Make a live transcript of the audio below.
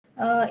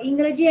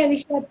इंग्रजी या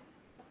विषयात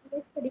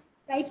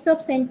टाइप्स ऑफ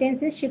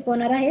सेंटेन्सेस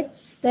शिकवणार आहेत.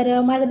 तर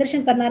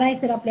मार्गदर्शन करणार आहे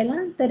सर आपल्याला.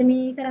 तर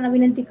मी सरांना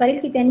विनंती करेल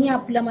की त्यांनी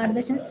आपलं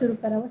मार्गदर्शन सुरू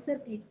करावं. Sir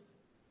please.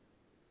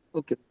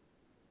 ओके.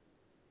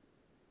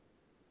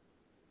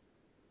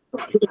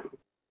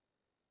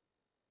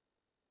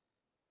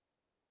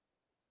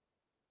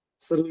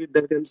 सर्व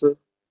विद्यार्थ्यांचं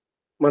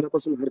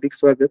मनापासून हार्दिक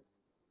स्वागत.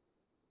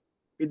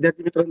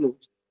 विद्यार्थी मित्रांनो,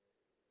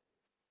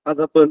 आज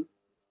आपण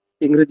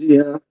इंग्रजी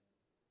या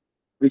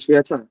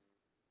विषयाचा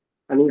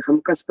आणि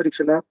हमखास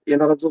परीक्षेला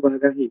येणारा जो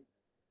भाग आहे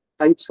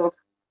टाइप्स ऑफ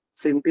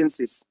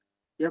सेंटेन्सेस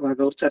या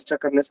भागावर चर्चा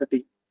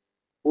करण्यासाठी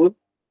व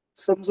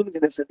समजून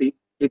घेण्यासाठी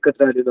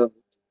एकत्र आलेलो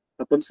आहोत.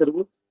 आपण सर्व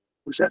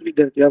हुशार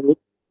विद्यार्थी आहोत.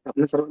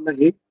 आपल्या सर्वांना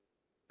हे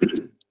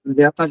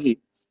ज्ञात आहे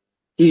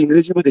की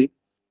इंग्रजीमध्ये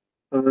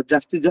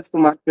जास्तीत जास्त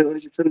मार्क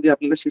मिळवण्याची संधी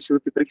आपल्याला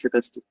शिष्यवृत्ती परीक्षेत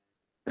असते.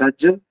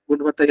 राज्य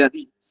गुणवत्ता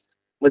यादी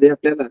मध्ये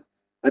आपल्याला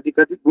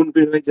अधिकाधिक गुण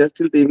मिळवायचे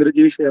असतील तर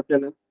इंग्रजी विषय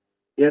आपल्याला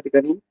या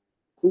ठिकाणी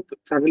खूप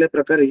चांगल्या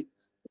प्रकारे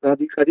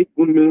अधिकाधिक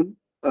गुण मिळून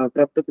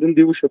प्राप्त करून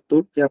देऊ शकतो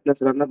हे आपल्या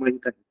सर्वांना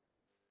माहित आहे.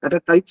 आता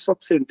टाइप्स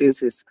ऑफ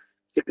सेंटेन्सेस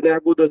शिकण्या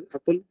अगोदर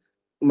आपण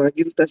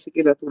मागील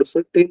तासिकेला थोडस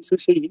टेन्स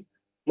विषयी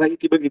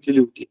माहिती बघितलेली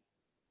होती.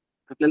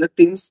 आपल्याला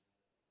टेन्स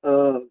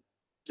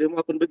जेव्हा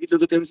आपण बघितलं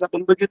होतं त्यावेळेस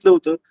आपण बघितलं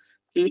होतं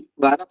की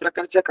 12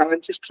 प्रकारच्या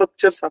काळांचे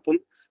स्ट्रक्चर्स आपण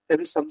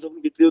त्यावेळेस समजावून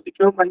घेतली होती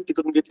किंवा माहिती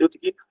करून घेतली होती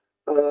की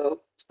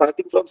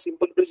starting from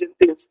simple present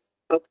tense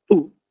up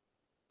to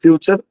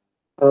future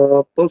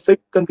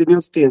perfect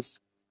continuous tense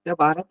या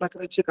 12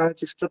 प्रकारचे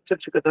काळाचे स्ट्रक्चर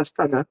शिकत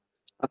असताना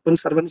आपण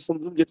सर्वांनी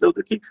समजून घेतलं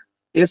होतं की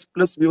S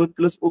 + V1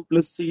 + O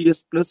 + C S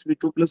 +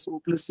 V2 + O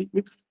 + C.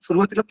 मी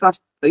सुरुवातीला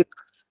एक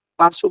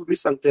पार्श्वभूमी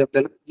सांगतोय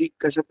आपल्याला जी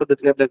कशा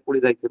पद्धतीने आपल्याला पुढे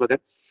जायचे बघा.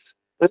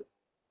 तर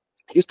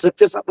ही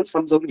स्ट्रक्चर्स आपण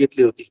समजावून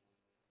घेतली होती.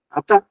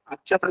 आता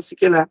आजच्या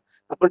तासिकेला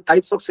आपण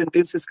टाइप्स ऑफ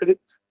सेंटेन्सेस कडे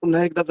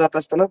पुन्हा एकदा जात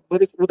असताना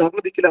बरेच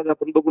उदाहरणं देखील आज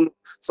आपण बघून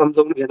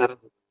समजावून घेणार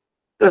आहोत.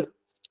 तर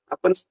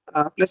आपण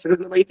आपल्या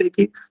सगळ्यांना माहित आहे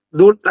की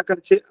 2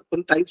 प्रकारचे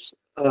आपण टाइप्स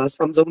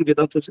समजावून घेत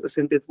आहोत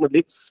सेंटेन्स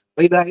मध्ये.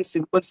 पहिला आहे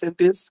सिंपल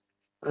सेंटेन्स,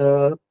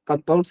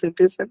 कंपाऊंड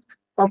सेंटेन्स आणि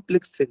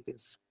कॉम्प्लेक्स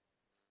सेंटेन्स.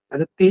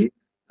 आता ते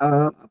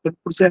आपण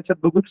पुढच्या याच्यात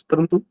बघूच,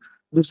 परंतु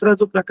दुसरा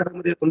जो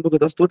प्रकारामध्ये आपण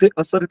बघत असतो ते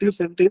assertive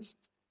sentence,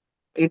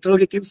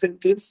 interrogative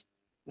sentence,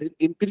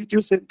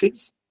 imperative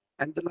sentence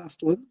and the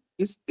last one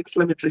is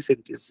exclamatory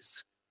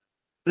sentences.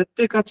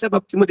 प्रत्येकाच्या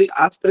बाबतीमध्ये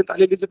आजपर्यंत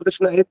आलेले जे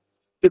प्रश्न आहेत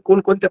ते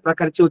कोणकोणत्या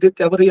प्रकारचे होते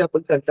त्यावरही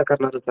आपण चर्चा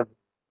करणारच आहोत.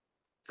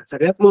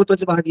 सगळ्यात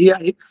महत्वाचा भाग हे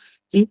आहे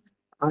की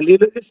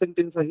आलेलं जे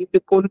सेंटेन्स आहे ते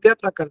कोणत्या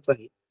प्रकारचं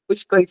आहे,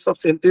 which types of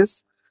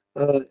sentence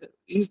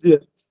is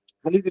there.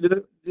 खाली दिलेलं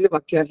जे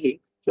वाक्य आहे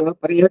किंवा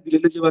पर्याय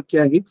दिलेलं जे वाक्य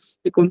आहे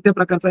ते कोणत्या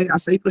प्रकारचं आहे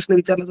असाही प्रश्न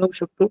विचारला जाऊ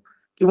शकतो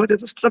किंवा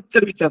त्याचं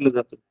स्ट्रक्चर विचारलं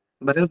जातं.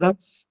 बऱ्याचदा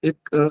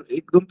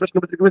एक दोन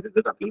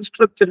प्रश्नपत्रिकेमध्ये आपल्याला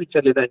स्ट्रक्चर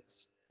विचारलेलं आहे.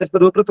 तर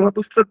सर्वप्रथम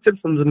आपण स्ट्रक्चर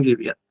समजून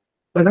घेऊया.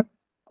 बघा,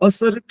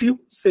 assertive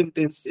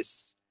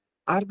sentences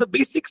R the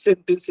basic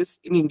sentences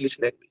in English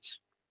language.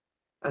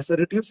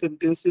 Assertive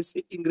sentences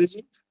हे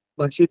इंग्रजी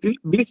भाषेतील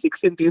बेसिक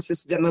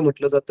सेंटेन्सेस ज्यांना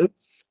म्हटलं जातं.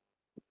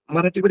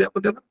 मराठीमध्ये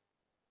आपण त्याला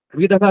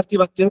विधानार्थी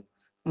वाक्य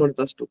म्हणत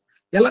असतो.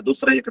 याला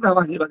दुसरं एक नाव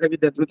आहे बघा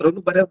विद्यार्थी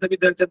मित्रांनो. बऱ्याचदा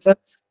विद्यार्थ्यांचा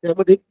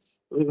यामध्ये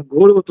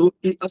घोळ होतो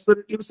की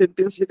असर्टिव्ह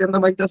सेंटेन्स हे त्यांना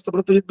माहिती असतं,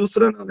 परंतु हे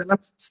दुसरं नाव याला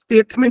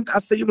स्टेटमेंट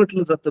असंही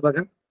म्हटलं जातं.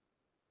 बघा,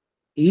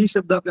 ही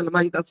शब्द आपल्याला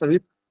माहित असावेत.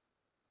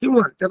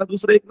 किंवा त्याला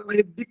दुसरं एक नाव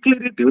आहे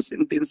डिक्लेरेटिव्ह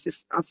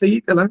सेंटेन्सेस असंही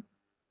त्याला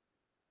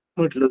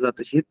म्हटलं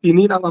जातं. हे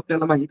तिन्ही नाव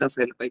आपल्याला माहित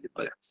असायला पाहिजेत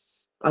बघा.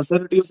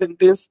 असर्टिव्ह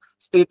सेंटेन्स,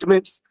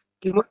 स्टेटमेंट्स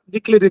किंवा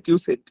डिक्लेरेटिव्ह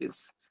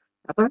सेंटेन्स.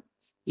 आता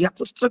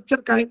याचं स्ट्रक्चर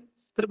काय,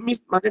 तर मी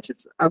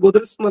मागाशीच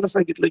अगोदरच मला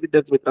सांगितलं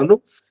विद्यार्थी मित्रांनो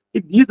की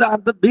these R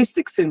the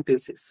basic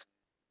sentences.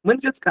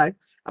 म्हणजेच काय,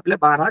 आपल्या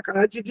 12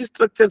 काळाची जी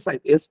स्ट्रक्चर्स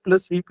आहेत S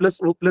 + V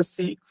 + O +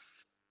 C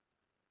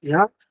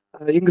ह्या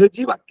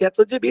इंग्रजी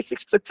वाक्याचं जे बेसिक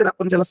स्ट्रक्चर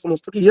आपण ज्याला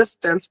समजतो की S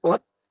stands for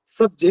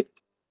subject,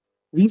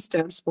 V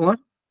stands for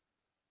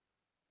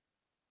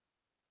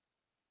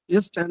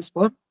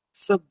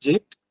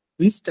subject,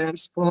 V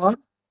stands for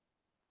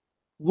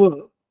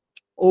verb,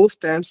 O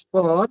stands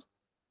for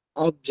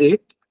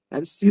object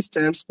and C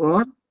stands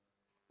for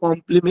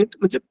complement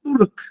म्हणजे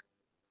पूरक.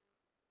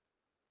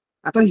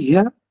 आता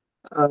ह्या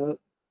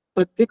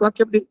प्रत्येक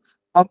वाक्यामध्ये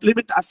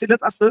कॉम्प्लिमेंट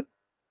असेलच असं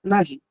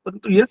नाही,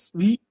 परंतु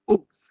SVO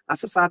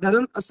असं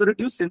साधारण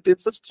असर्टिव्ह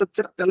सेंटेन्स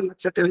स्ट्रक्चर आपल्याला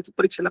लक्षात ठेवायचं.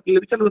 परीक्षेला आपल्याला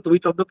विचारलं जातं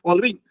which of the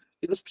following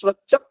is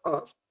structure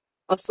of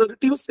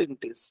assertive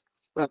sentence.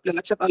 आपल्या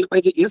लक्षात आलं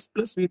पाहिजे S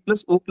 + V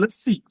 + O +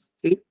 C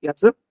हे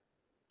याचं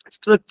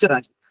स्ट्रक्चर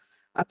आहे.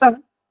 आता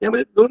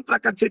यामध्ये 2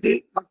 प्रकारचे ते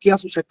वाक्य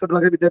असू शकतात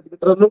बघा विद्यार्थी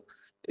मित्रांनो.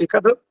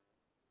 एखादं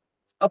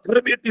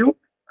अफर्मेटिव्ह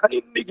आणि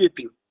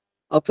निगेटिव्ह.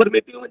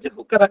 अफर्मेटिव्ह म्हणजे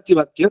होकारार्थी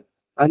वाक्य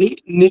आणि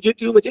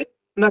निगेटिव्ह म्हणजे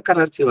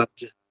नकारार्थी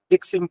वाक्य.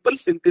 एक सिंपल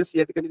सेंटेन्स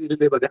या ठिकाणी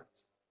दिलेलं आहे बघा,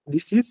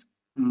 दिस इज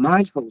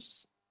माय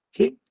हाऊस.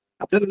 हे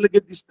आपल्याला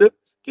लगेच दिसतं.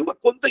 किंवा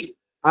कोणतंही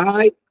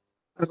आय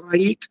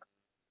राईट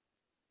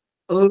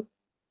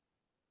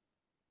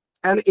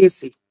an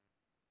AC.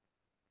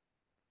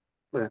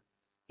 बघा,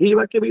 हे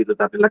वाक्य बघितलं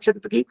तर आपल्या लक्षात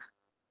येतं की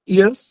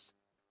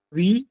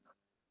SVO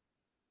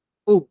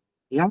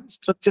या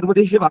स्ट्रक्चर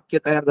मध्ये हे वाक्य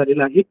तयार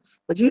झालेलं आहे,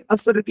 म्हणजे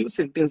असर्टिव्ह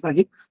सेंटेन्स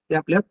आहे. ते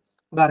आपल्या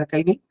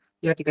बारकाईने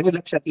या ठिकाणी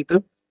लक्षात येतं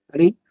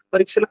आणि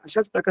परीक्षेला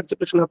अशाच प्रकारचे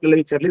प्रश्न आपल्याला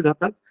विचारले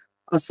जातात.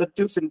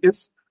 असर्टिव्ह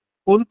सेंटेन्स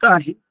कोणतं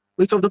आहे,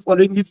 which of the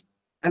following is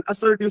an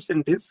assertive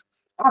sentence,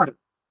 और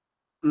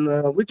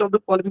which of the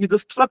following is the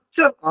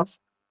structure of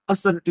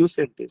assertive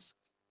sentence.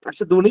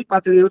 अशा दोन्ही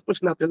पातळीवर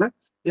प्रश्न आपल्याला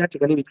या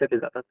ठिकाणी विचारले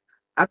जातात.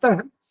 आता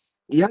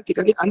या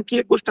ठिकाणी आणखी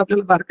एक गोष्ट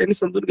आपल्याला बारकाईने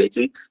समजून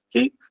घ्यायची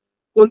की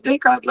कोणत्याही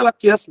काळातलं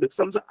वाक्य असलं,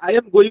 समजा आय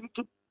एम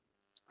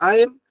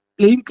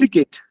प्लेइंग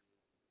क्रिकेट,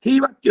 हे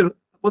वाक्य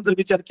आपण जर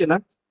विचार केला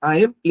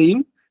आय एम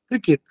प्लेइंग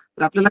क्रिकेट,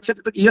 तर आपल्या लक्षात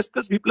येतं की एस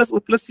प्लस बी प्लस ओ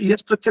प्लस सी या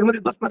स्ट्रक्चर मध्ये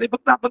बसणार आहे.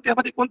 फक्त आपण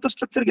त्यामध्ये कोणतं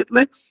स्ट्रक्चर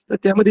घेतलंय, तर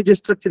त्यामध्ये जे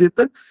स्ट्रक्चर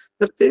येतं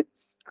तर ते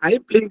आय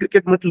एम प्लेइंग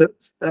क्रिकेट म्हटलं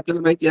तर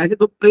आपल्याला माहिती आहे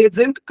तो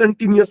प्रेझेंट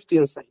कंटिन्युअस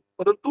टेन्स आहे,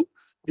 परंतु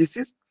दिस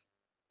इज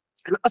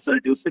अन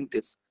असर्टिव्ह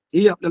सेंटेन्स.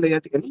 हे आपल्याला या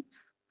ठिकाणी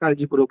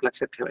काळजीपूर्वक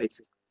लक्षात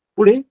ठेवायचे.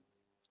 पुढे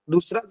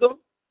दुसरा जो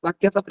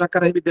वाक्याचा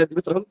प्रकार आहे विद्यार्थी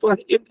मित्रांनो, तो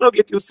आहे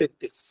interrogative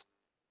sentence.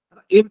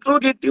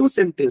 Interrogative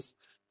sentence,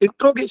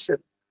 interrogation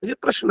म्हणजे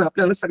प्रश्न,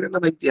 आपल्याला सगळ्यांना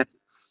माहिती आहे.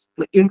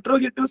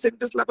 इंट्रोगेटिव्ह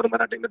सेंटेन्सला आपण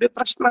मराठीमध्ये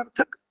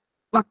प्रश्नार्थक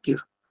वाक्य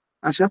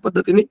अशा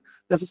पद्धतीने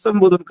त्याचं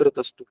संबोधन करत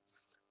असतो.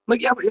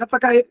 मग याचा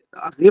काय,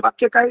 हे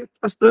वाक्य काय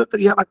असतं, तर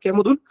या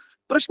वाक्यामधून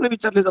प्रश्न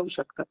विचारले जाऊ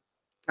शकतात.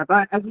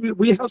 आता as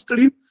we have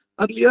study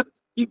earlier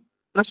की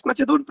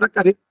प्रश्नाचे दोन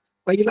प्रकार आहेत.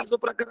 पहिला जो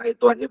प्रकार आहे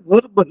तो आहे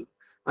व्हर्बल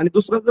आणि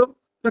दुसरा जो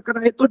प्रकार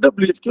आहे तो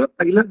डब्ल्यूएच, किंवा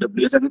पहिला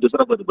डब्ल्यूएच आणि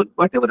दुसरा व्हर्बल,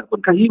 व्हॉटएव्हर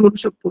आपण काही म्हणू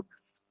शकतो.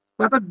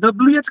 आता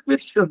डब्ल्यूएच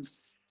क्वेश्चन्स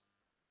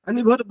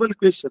आणि व्हर्बल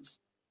क्वेश्चन्स.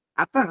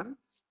 आता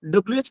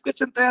डब्ल्यूएच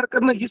क्वेश्चन तयार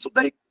करणं ही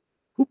सुद्धा एक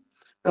खूप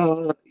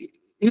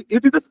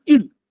इट इज अ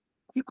स्किल,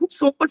 ही खूप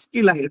सोपं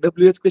स्किल आहे.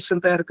 डब्ल्यूएच क्वेश्चन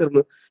तयार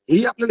करणं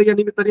हे आपल्याला या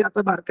निमित्ताने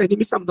आता बारकाईने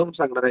मी समजावून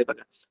सांगणार आहे.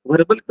 बघा,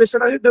 व्हर्बल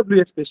क्वेश्चन आणि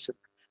डब्ल्यूएच क्वेश्चन.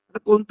 आता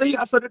कोणतंही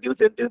असर्टिव्ह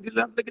सेंटेन्स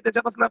दिलं असलं की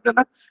त्याच्यापासून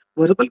आपल्याला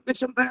व्हर्बल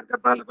क्वेश्चन तयार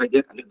करता आलं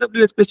पाहिजे आणि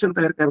डब्ल्यूएच क्वेश्चन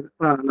तयार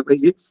करता आलं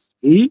पाहिजे.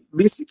 ही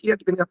बेसिक या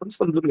ठिकाणी आपण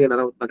समजून घेणार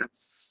आहोत. बघा,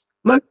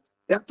 मग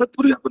त्याच्या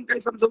पूर्वी आपण काय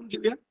समजावून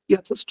घेऊया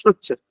याचं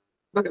स्ट्रक्चर.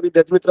 बघा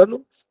विद्यार्थी मित्रांनो,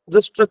 जर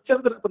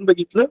स्ट्रक्चर जर आपण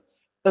बघितलं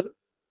तर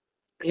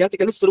या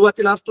ठिकाणी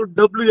सुरुवातीला असतो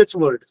डब्ल्यूएच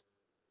वर्ड.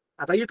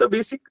 आता इथं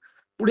बेसिक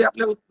पुढे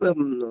आपल्या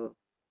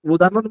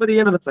उदाहरणांमध्ये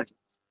येणारच आहे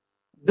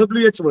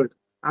डब्ल्यूएच वर्ड.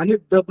 आणि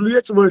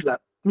डब्ल्यूएच वर्डला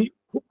मी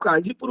खूप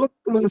काळजीपूर्वक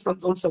तुम्हाला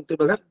समजावून सांगते.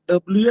 बघा,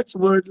 डब्ल्यूएच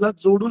वर्डला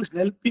जोडून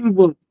हेल्पिंग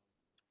वर्ब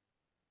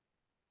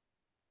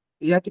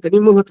या ठिकाणी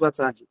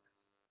महत्वाचं आहे.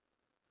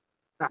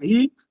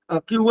 काही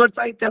कीवर्ड्स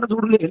आहेत त्याला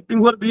जोडून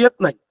हेल्पिंग वर्ब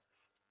येत नाही,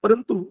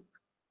 परंतु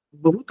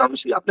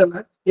बहुतांशी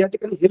आपल्याला या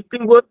ठिकाणी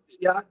हेल्पिंग वर्ब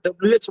या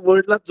डब्ल्यूएच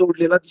वर्डला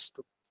जोडलेला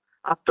दिसतो.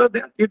 After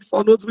that it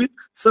follows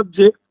with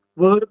subject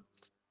verb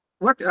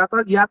what.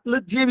 आता यातलं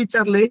जे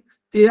विचारलंय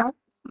ते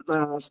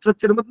या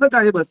स्ट्रक्चर मधनं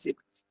गायब असेल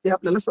ते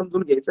आपल्याला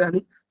समजून घ्यायचं. आणि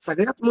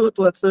सगळ्यात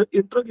महत्वाचं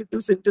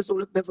इंट्रोगेटिव्ह सेंटेन्स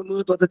ओळखण्याचं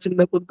महत्वाचं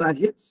चिन्ह कोणतं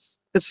आहे,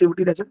 तर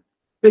शेवटी त्याच्या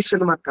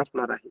क्वेश्चन मार्क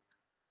असणार आहे.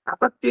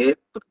 आता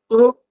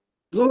तो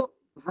जो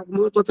भाग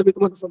महत्वाचा मी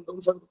तुम्हाला समजावून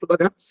सांगतो.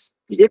 बघा,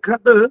 की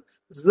एखादं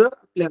जर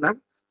आपल्याला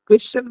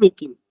क्वेश्चन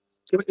मेकिंग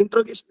किंवा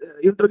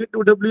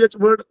इंट्रोगेटिव्ह डब्ल्यूएच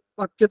वर्ड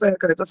वाक्य तयार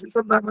करायचं असेल,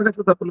 समजा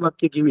आपण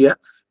वाक्य घेऊया.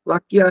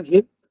 वाक्य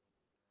आहे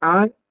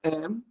I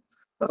am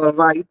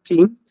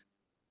writing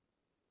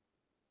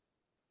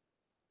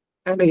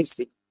an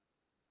essay,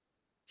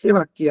 हे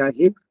वाक्य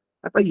आहे.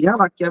 आता या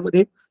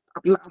वाक्यामध्ये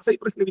आपल्याला असाही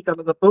प्रश्न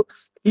विचारला जातो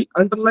की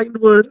अंडरलाईन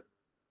वर्ड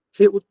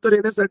हे उत्तर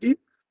येण्यासाठी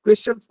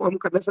क्वेश्चन फॉर्म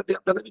करण्यासाठी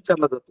आपल्याला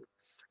विचारला जातो.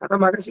 आता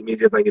मागाशी मी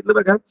जे सांगितलं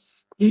बघा,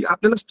 की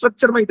आपल्याला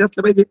स्ट्रक्चर माहिती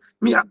असलं पाहिजे.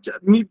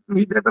 मी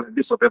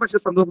विद्यार्थ्यांना सोप्या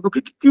भाषेत समजावतो की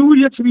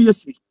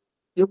QHVSV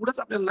एवढंच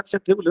आपल्याला लक्षात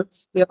ठेवलं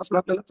त्यापासून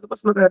आपल्याला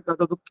प्रश्न तयार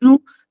करता येतो.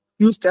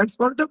 Q stands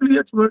for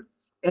WH word,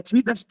 HV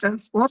that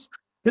stands for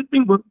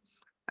helping verb,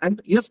 and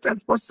S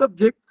stands for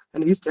subject,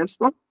 and V stands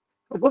for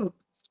verb.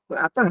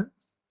 आता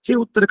हे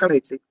उत्तर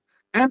काढायचे.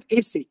 an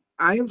essay,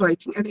 I am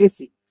writing an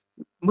essay.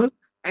 मग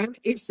an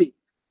essay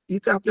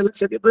इथं आपल्या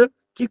लक्षात येतं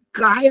की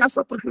काय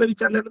असा प्रश्न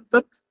विचारल्यानंतर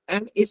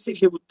an essay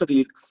हे उत्तर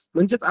येईल.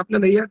 म्हणजेच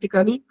आपल्याला या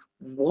ठिकाणी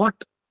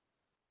व्हॉट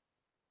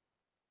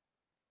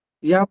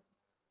या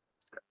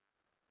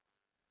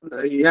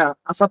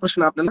असा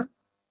प्रश्न आपल्याला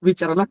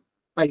विचारायला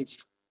पाहिजे.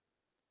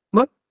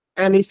 मग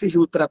an essay हे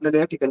उत्तर आपल्याला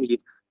या ठिकाणी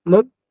येईल.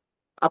 मग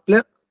आपल्या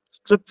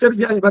स्ट्रक्चर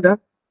जे आहे बघा,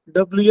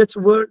 डब्ल्यूएच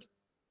वर्ड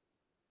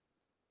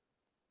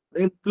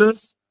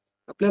प्लस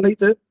आपल्याला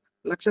इथं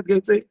लक्षात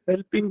घ्यायचंय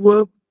helping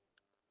verb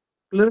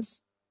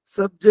plus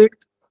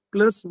subject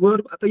plus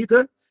verb. आता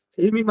इथं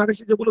हे मी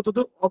मागाशी जे बोलत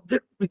होतो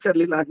ऑब्जेक्ट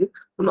विचारलेला आहे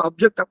म्हणून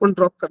ऑब्जेक्ट आपण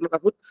ड्रॉप करणार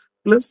आहोत.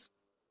 प्लस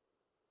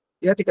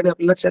या ठिकाणी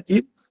आपल्या लक्षात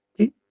येईल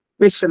की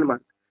क्वेश्चन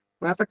मार्क.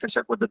 आता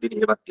कशा पद्धतीने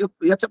हे वाक्य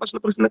याच्यापासून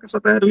प्रश्न कसा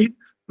तयार होईल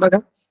बघा.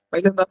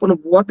 पहिल्यांदा आपण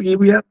व्हॉट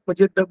घेऊयात,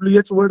 म्हणजे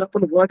डब्ल्यूएच वर्ड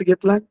आपण व्हॉट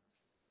घेतला.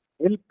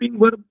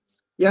 हेल्पिंग वर्ब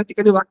या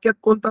ठिकाणी वाक्यात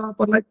कोणता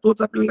वापरलाय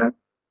तोच आपल्याला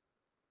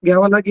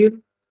घ्यावा लागेल.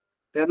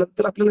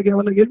 त्यानंतर आपल्याला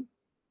घ्यावा लागेल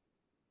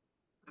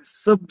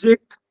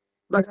सब्जेक्ट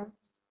बघा.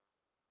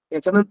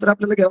 याच्यानंतर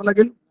आपल्याला घ्यावं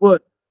लागेल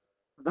word,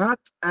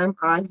 what M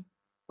I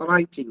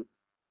writing,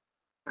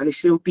 आणि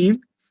शेवटी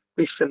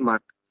question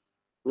mark,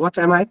 what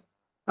M I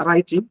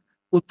writing,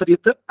 उत्तर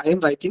येतं I am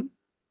writing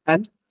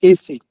and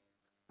AC.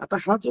 आता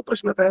हा जो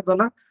प्रश्न तयार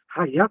झाला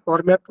हा या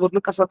फॉर्मॅट वरून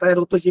कसा तयार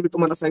होतो हे मी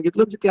तुम्हाला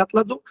सांगितलं. म्हणजे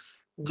त्यातला जो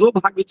जो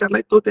भाग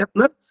विचारलाय तो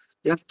त्यातनं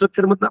या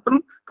स्ट्रक्चर मधून आपण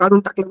काढून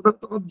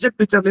टाकल्यानंतर ऑब्जेक्ट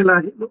विचारलेला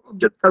आहे, मग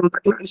ऑब्जेक्ट काढून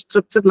टाकला आणि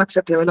स्ट्रक्चर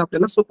लक्षात ठेवायला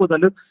आपल्याला सोपं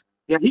झालं.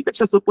 याही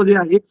पेक्षा सोपं जे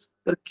आहे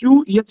तर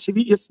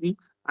QHVSV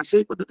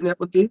अशाही पद्धतीने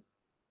आपण ते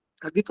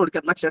अगदी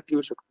थोडक्यात लक्षात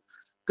ठेवू शकतो.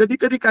 कधी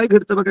कधी काय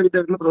घडतं बघा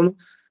विद्यार्थ्यांना,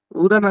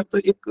 उदाहरणार्थ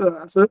एक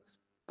असं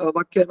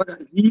वाक्य आहे बघा,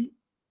 ही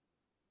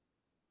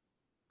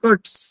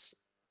कट्स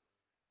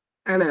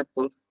अन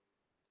ऍपल.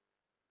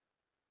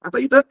 आता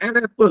इथं अन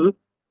ऍपल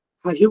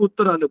हा हे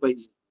उत्तर आलं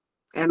पाहिजे,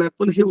 अन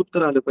ऍपल हे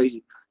उत्तर आलं पाहिजे.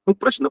 मग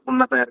प्रश्न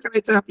पुन्हा तयार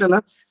करायचा आहे आपल्याला,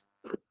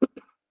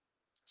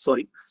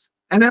 सॉरी,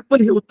 अन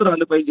ऍपल हे उत्तर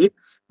आलं पाहिजे.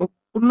 मग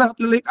पुन्हा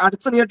आपल्याला एक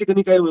अडचण या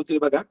ठिकाणी काय होते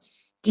बघा,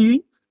 की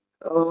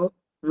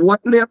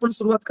व्हॉटने आपण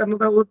सुरुवात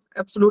करणार आहोत.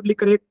 ऍब्सोल्युटली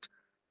करेक्ट,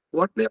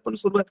 व्हॉटने आपण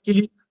सुरुवात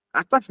केली.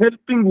 आता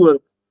हेल्पिंग वर्ब,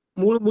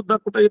 मूळ मुद्दा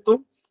कुठे येतो,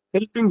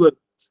 हेल्पिंग वर्ब.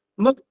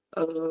 मग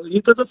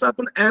इथं जसं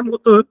आपण ऍम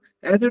होतं,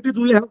 as it is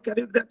we have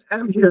carried that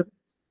M here,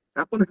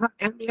 आपण हा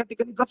ऍम या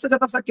ठिकाणी जसा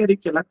तसा कॅरी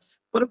केला.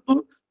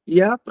 परंतु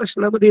या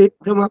प्रश्नामध्ये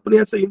जेव्हा आपण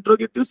याचं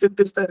इंट्रोगेटिव्ह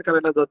सेंटेन्स तयार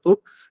करायला जातो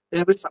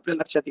त्यावेळेस आपल्या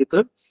लक्षात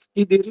येतं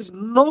की there is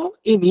no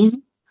any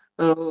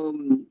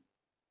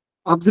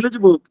auxiliary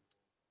verb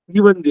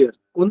given there,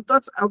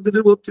 कोणताच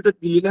ऑक्झिलरी वर्ब तिथं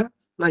दिलेला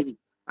नाही.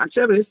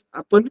 अशा वेळेस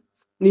आपण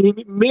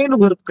नेहमी मेन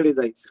वर्ब कडे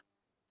जायचं,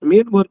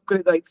 मेन वर्ब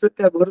कडे जायचं,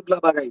 त्या वर्बला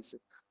बघायचं.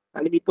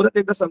 आणि मी परत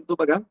एकदा सांगतो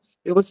बघा,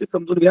 व्यवस्थित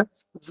समजून घ्या.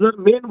 जर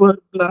मेन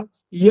वर्बला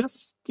यस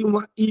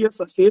किंवा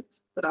इयस असेल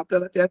तर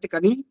आपल्याला त्या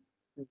ठिकाणी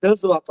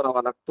डज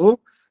वापरावा लागतो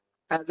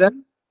ऍज अन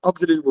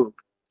ऑक्झिलरी वर्ब.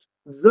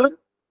 जर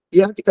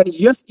या ठिकाणी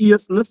यस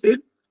इयस नसेल,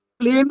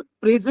 प्लेन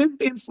प्रेझेंट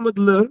टेन्स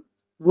मधलं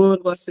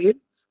वर्ब असेल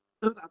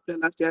तर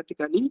आपल्याला त्या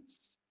ठिकाणी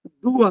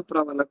डू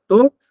वापरावा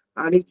लागतो.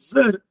 आणि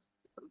जर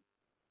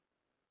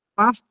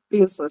पास्ट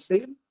टेन्स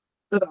असेल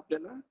तर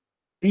आपल्याला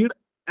did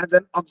as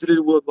an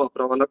auxiliary verb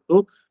वापरावा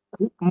लागतो.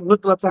 खूप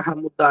महत्वाचा हा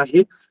मुद्दा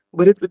आहे.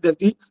 बरेच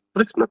विद्यार्थी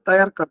प्रश्न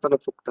तयार करताना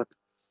चुकतात.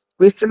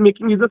 Question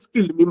making is a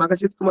skill, मी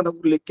मागाशीच तुम्हाला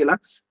उल्लेख केला.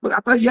 मग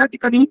आता या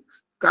ठिकाणी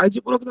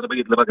काळजीपूर्वक जर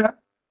बघितलं बघा,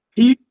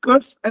 ही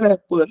कट्स अन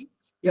ऍपल,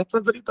 याचा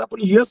जर इथं आपण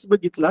यस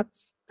बघितला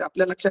तर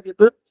आपल्या लक्षात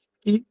येतं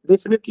की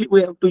definitely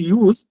we have to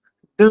use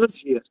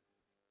does here.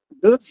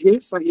 Does हे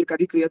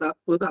सहाय्यकारी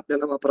क्रियापद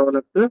आपल्याला वापरावं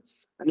लागतं.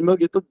 आणि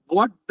मग येतो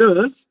व्हॉट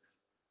डज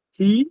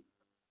ही.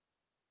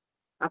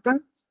 आता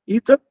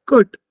इथं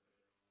कट,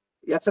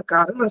 याचं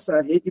कारण असं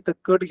आहे, इथं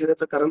कट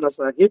घेण्याचं कारण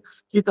असं आहे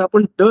की इथं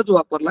आपण डज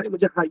वापरलाय,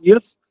 म्हणजे हा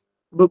यस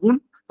बघून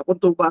आपण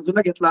तो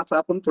बाजूला घेतला असं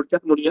आपण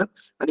थोडक्यात म्हणूया.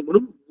 आणि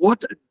म्हणून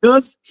व्हॉट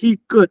डज ही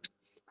कट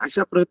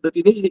अशा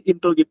पद्धतीने हे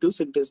इंट्रोगेटिव्ह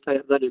सेंटेन्स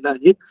तयार झालेलं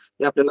आहे.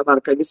 हे आपल्याला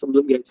बारकाईने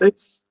समजून घ्यायचंय.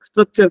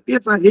 स्ट्रक्चर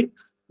तेच आहे,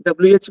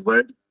 WH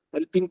word,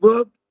 helping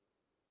verb,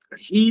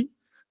 he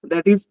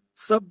that is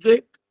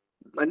subject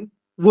आणि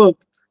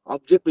वर्ब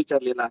ऑब्जेक्ट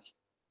विचारलेला आहे.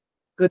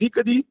 कधी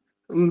कधी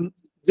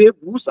जे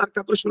भू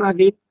सारखा प्रश्न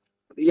आहे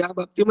या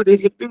बाबतीमध्ये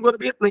हेल्पिंग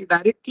वर्ब येत नाही,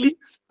 डायरेक्टली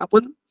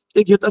आपण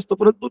ते घेत असतो,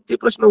 परंतु ते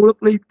प्रश्न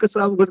ओळख नाही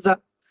इतकं अवघड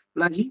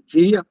नाही,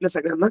 हेही आपल्या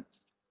सगळ्यांना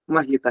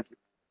माहित आहे.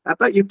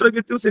 आता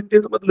इंट्रोगेटिव्ह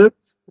सेंटेन्स मधलं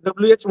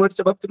WH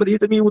वर्डच्या बाबतीमध्ये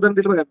इथे मी उदाहरण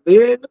दिलं बघा,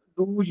 वेन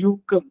डू यू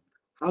कम.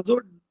 हा जो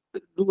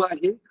डू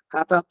आहे हा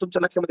आता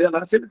तुमच्या लक्षामध्ये आला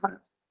असेल, हा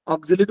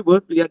ऑक्झिलरी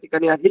वर्ब या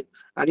ठिकाणी आहे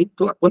आणि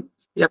तो आपण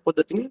या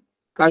पद्धतीने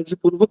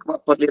काळजीपूर्वक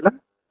वापरलेला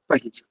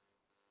पाहिजे.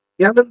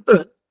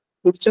 यानंतर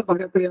पुढच्या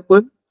भागाकडे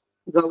आपण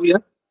जाऊया,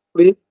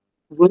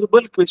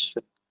 व्हर्बल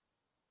क्वेश्चन.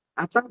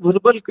 आता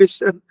verbal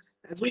question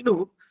as we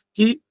know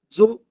की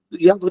जो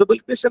या व्हर्बल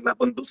क्वेश्चन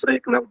आपण दुसरं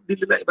एक नाव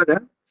दिलेलं आहे बघा,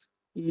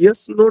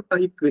 यस नो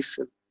टाईप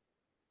क्वेश्चन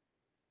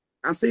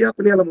असंही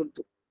आपण याला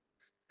म्हणतो.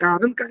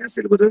 कारण काय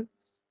असेल बरं,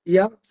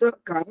 याचं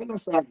कारण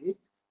असं आहे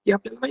की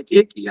आपल्याला माहिती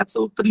आहे की याचं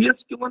उत्तर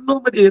यस किंवा नो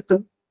मध्ये येतं.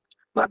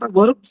 मग आता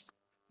वर्ब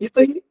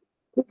इथंही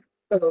खूप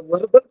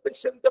व्हर्बल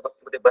क्वेश्चनच्या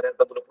बाबतीमध्ये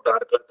बऱ्याचदा मुलं कुठं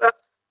अडकळतात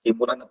की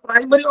मुलांना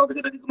प्रायमरी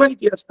ऑक्झिलरीज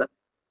माहिती असतात.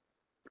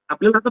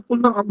 आपल्याला आता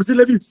पुन्हा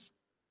ऑक्झिलरीज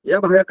या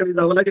भागाकडे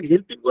जावं लागेल.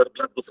 हेल्पिंग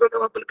वर्बला दुसरं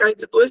नाव आपण काय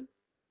देतोय,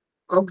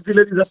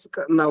 ऑक्झिलरीज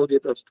असं नाव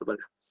देत असतो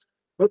बघा.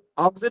 मग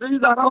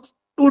auxiliaries R of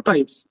two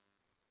types.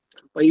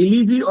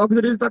 पहिली जी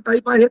ऑक्झिलरीजचा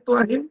टाइप आहे तो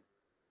आहे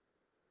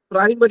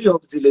प्रायमरी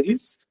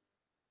ऑक्झिलरीज,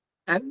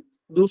 अँड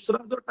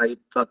दुसरा जो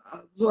टाइपचा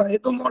जो आहे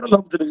तो model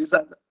auxiliaries.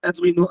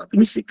 As we know,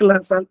 तुम्ही शिकला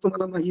असाल,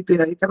 तुम्हाला माहिती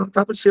आहे, कारण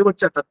आपण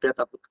शेवटच्या टप्प्यात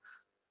आहोत.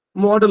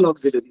 Model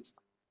auxiliaries.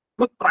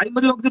 मग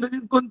प्रायमरी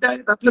ऑक्झिलरीज कोणत्या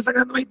आहेत आपल्या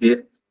सगळ्यांना माहिती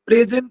आहे.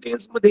 प्रेझेंट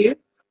टेन्स मध्ये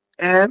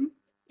एम,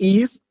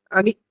 इज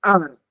आणि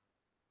आर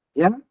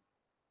या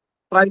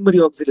प्रायमरी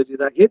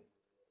ऑक्झिलरीज आहेत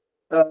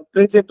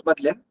प्रेझेंट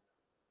मधल्या.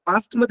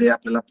 पास्ट मध्ये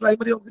आपल्याला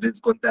प्रायमरी ऑक्झिलरीज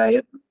कोणत्या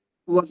आहेत,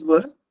 वॉज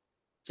वर,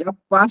 या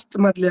पास्ट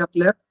मधल्या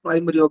आपल्या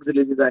प्रायमरी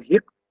ऑक्झिलरीज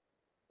आहेत.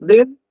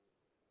 देन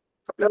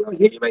आपल्याला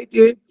हे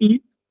माहिती आहे की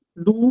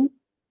डू,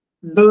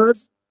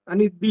 डज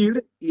आणि डीड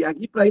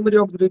याही प्रायमरी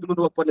ऑक्झिलरीज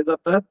म्हणून वापरले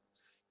जातात.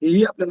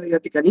 हेही आपल्याला या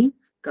ठिकाणी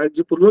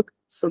काळजीपूर्वक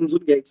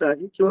समजून घ्यायचं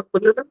आहे किंवा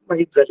आपल्याला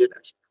माहित झालेलं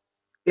आहे.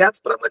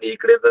 त्याचप्रमाणे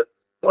इकडे जर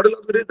मॉडेल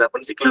ऑक्झिलरीज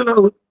आपण शिकलेलो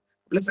आहोत,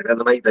 आपल्या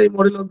सगळ्यांना माहित आहे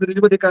मॉडेल ऑक्झिलरी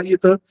मध्ये काय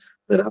येतं.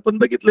 तर आपण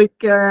बघितलंय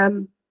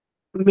कॅन,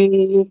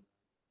 मे,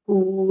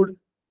 कुड,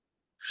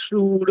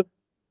 शुड.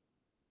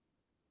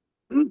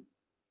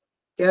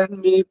 कॅन,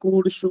 मे,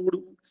 कुड, शुड,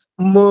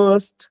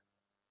 मस्ट,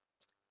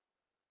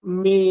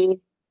 मे,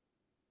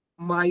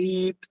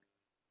 माईट.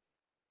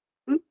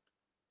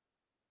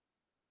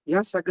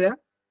 या सगळ्या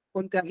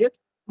कोणत्या आहेत,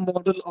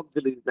 मॉडेल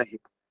ऑक्झिलरीज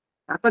आहेत.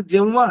 आता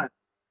जेव्हा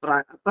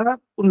आता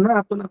पुन्हा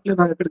आपण आपल्या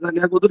भागाकडे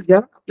जाण्या अगोदर घ्या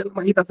आपल्याला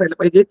माहित असायला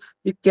पाहिजे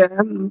की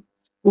कॅन,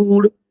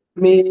 कुड,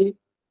 मे,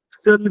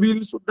 शल,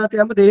 विल सुद्धा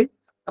त्यामध्ये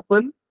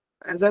आपण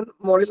ऍज अन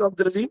मॉडेल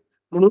ऑक्झिलरी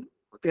म्हणून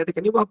त्या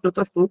ठिकाणी वापरत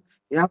असतो.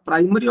 या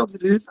प्रायमरी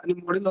ऑक्झिलरीज आणि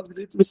मॉडेल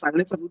ऑक्झिलरीज मी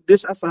सांगण्याचा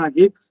उद्देश असा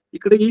आहे,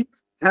 इकडेही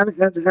हॅव,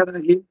 हॅज, हॅड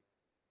आहे.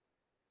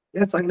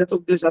 या सांगण्याचा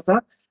उद्देश असा.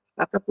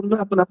 आता पुन्हा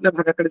आपण आपल्या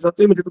भागाकडे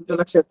जातोय म्हणजे तुमच्या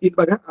लक्षात येईल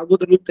बघा,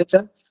 अगोदर मी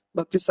त्याच्या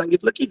बाबतीत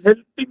सांगितलं की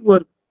हेल्पिंग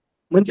वर्ब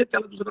म्हणजे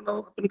त्याला दुसरं नाव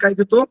आपण काय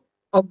देतो,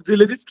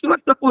 ऑक्झिलरीज किंवा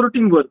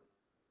सपोर्टिंग वर्ब.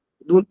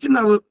 2-3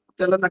 नावं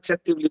त्याला लक्षात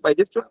ठेवली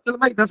पाहिजेत किंवा आपल्याला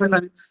माहित असायला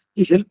हवी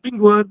की हेल्पिंग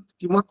वर्ब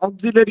किंवा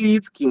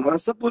ऑक्झिलरीज किंवा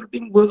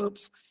सपोर्टिंग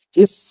वर्ब्स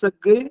हे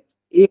सगळे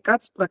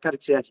एकाच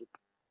प्रकारचे आहेत,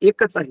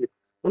 एकच आहेत.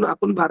 म्हणून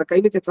आपण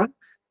बारकाईने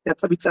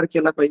त्याचा विचार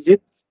केला पाहिजे.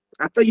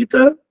 आता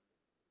इथं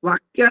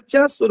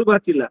वाक्याच्या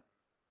सुरुवातीला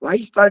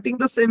व्हाईल स्टार्टिंग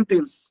द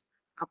सेंटेन्स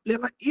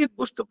आपल्याला एक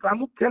गोष्ट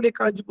प्रामुख्याने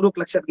काळजीपूर्वक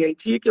लक्षात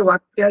घ्यायची की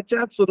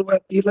वाक्याच्या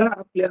सुरुवातीला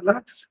आपल्याला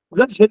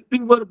जर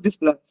हेल्पिंग वर्ब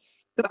दिसला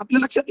तर आपल्या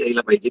लक्षात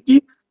यायला पाहिजे की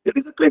it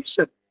is a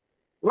question.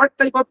 What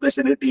type of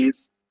question it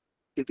is?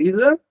 It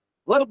is a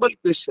verbal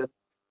question.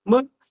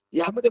 मग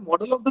यामध्ये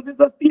मॉडेल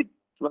ऑक्झिलरीज असतील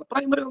किंवा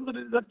प्रायमरी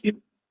ऑक्झिलरीज असतील,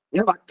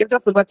 या वाक्याच्या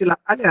सुरुवातीला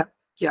आल्या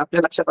की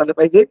आपल्या लक्षात आलं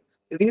पाहिजे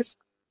इट इज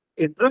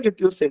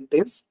इंट्रोगेटिव्ह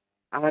सेंटेन्स.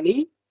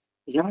 आणि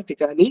या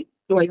ठिकाणी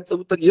किंवा याचं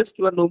उत्तर येस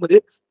किंवा नो मध्ये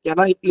can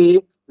I play,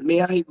 may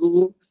I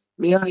go,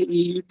 may I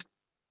eat,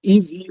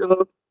 is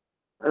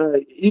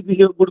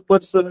he a good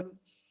person.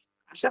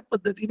 अशा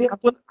पद्धतीने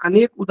आपण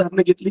अनेक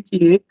उदाहरणं घेतली की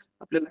हे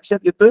आपल्या लक्षात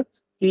येतं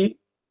की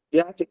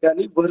या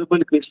ठिकाणी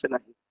वर्बल क्वेश्चन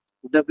आहे.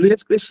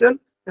 WH क्वेश्चन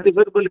आणि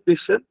वर्बल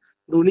क्वेश्चन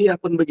दोन्ही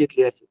आपण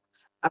बघितले आहे.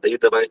 आता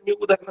इथं मी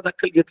उदाहरण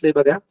दाखल घेतलंय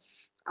बघा,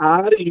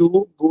 R you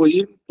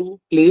going to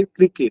play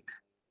cricket.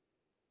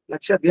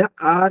 लक्षात घ्या,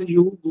 R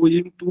you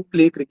going to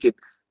play cricket.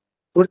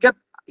 थोडक्यात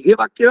हे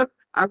वाक्य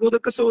अगोदर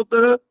कसं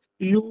होतं,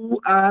 you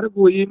R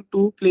going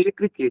to play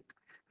cricket.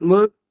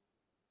 मग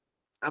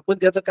आपण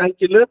त्याचं काय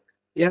केलं,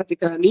 या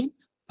ठिकाणी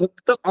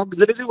फक्त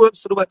ऑक्झिलरी वर्ब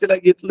सुरुवातीला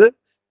घेतलं.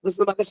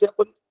 जसं मागाशी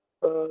आपण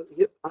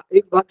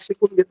एक भाग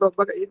शिकून घेतला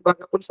होता बघा, एक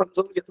भाग आपण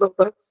समजावून घेतला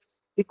होता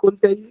की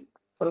कोणत्याही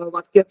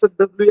वाक्याचं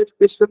WH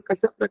क्वेश्चन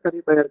कशा प्रकारे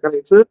तयार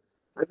करायचं.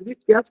 अगदी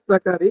त्याच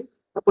प्रकारे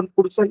आपण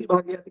पुढचाही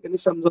भाग या ठिकाणी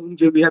समजावून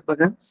घेऊया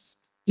बघा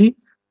की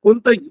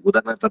कोणताही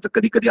उदाहरणार्थ आता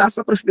कधी कधी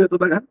असा प्रश्न येतो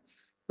बघा,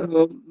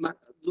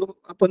 जो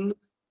आपण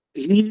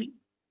he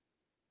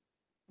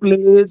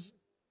plays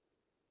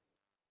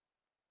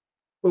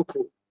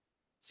kho.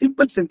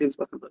 Simple sentence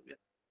पासून जाऊया.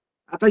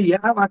 आता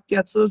या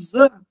वाक्याचं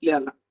जर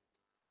आपल्याला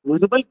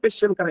व्हर्बल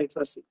क्वेश्चन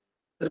करायचं असेल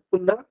तर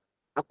पुन्हा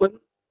आपण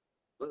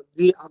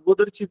जी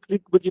अगोदरची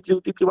ट्रिक बघितली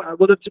होती किंवा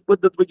अगोदरची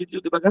पद्धत बघितली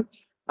होती बघा,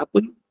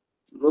 आपण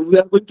we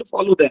R going to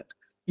follow that.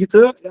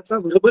 इथं याचा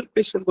व्हर्बल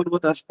क्वेश्चन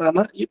बनवत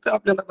असताना इथं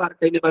आपल्याला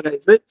बारकाईने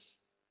बघायचंय,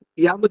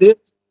 यामध्ये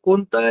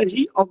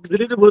कोणताही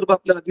ऑक्झिलरी वर्ब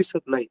आपल्याला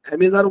दिसत नाही.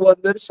 अमेझॉन, वॉज,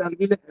 वेअर, शाल,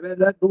 will, have,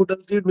 has, do,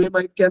 does, did, may,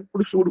 might, can,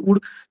 कुड, शुड, वुड,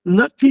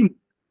 नथिंग.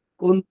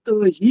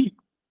 कोणतंही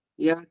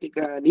या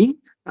ठिकाणी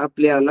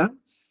आपल्याला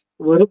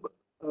वर्ब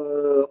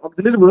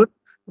ऑक्झिलरी वर्ब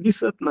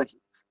दिसत नाही.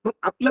 मग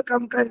आपलं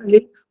काम काय आहे,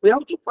 we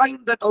have to find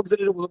that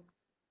auxiliary verb.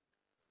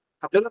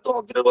 आपल्याला तो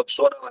ऑक्झिलरी वर्ब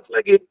शोधावाच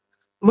लागेल.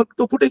 मग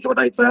तो कुठे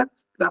शोधायचा,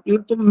 तर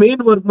आपल्याला तो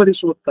मेन वर्ब मध्ये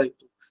शोधता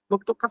येतो.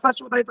 मग तो कसा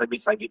शोधायचा, मी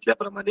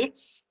सांगितल्याप्रमाणे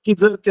की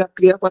जर त्या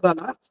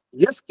क्रियापदाला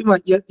यस किंवा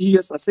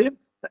इएस असेल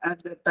तर at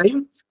that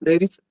time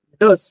there is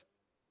डस.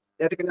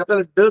 त्या ठिकाणी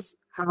आपल्याला डस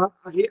हा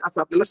आहे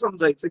असं आपल्याला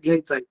समजायचं,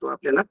 घ्यायचा आहे तो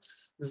आपल्याला.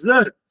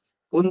 जर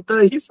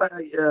कोणताही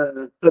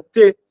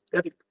प्रत्यय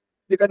त्या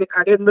ठिकाणी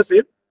ऍडेड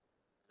नसेल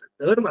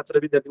तर मात्र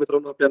विद्यार्थी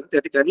मित्रांनो आपल्याला त्या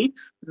ठिकाणी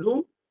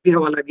डू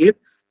घ्यावा लागेल.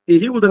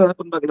 हेही उदाहरण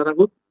आपण बघणार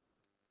आहोत.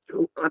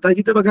 आता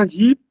इथं बघा,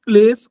 ही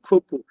प्लेस खो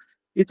खो.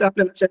 इथं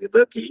आपल्या लक्षात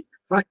येतं की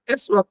हा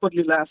एस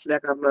वापरलेला असल्या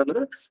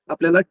कारणानं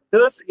आपल्याला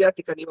डस या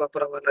ठिकाणी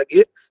वापरावा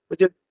लागेल.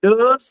 म्हणजे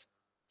डस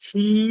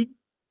ही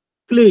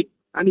प्ले.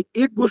 आणि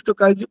एक गोष्ट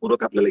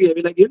काळजीपूर्वक आपल्याला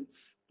घ्यावी लागेल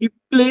की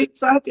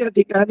प्लेचा त्या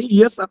ठिकाणी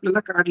यस आपल्याला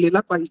काढलेला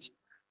पाहिजे.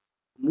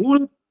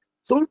 मूळ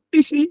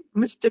छोटीशी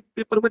मिस्टेक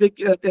पेपरमध्ये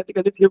त्या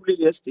ठिकाणी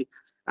ठेवलेली असते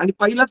आणि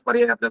पहिलाच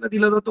पर्याय आपल्याला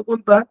दिला जातो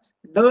कोणता,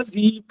 does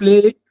he play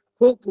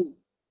kho kho.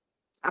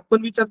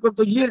 आपण विचार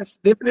करतो yes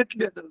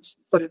definitely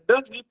sorry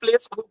does he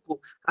place kho kho,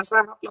 असा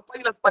आपला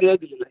पहिलाच पर्याय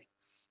दिलेला आहे.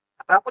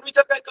 आता आपण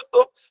विचार काय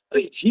करतो,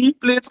 अरे ही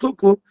प्लेस खो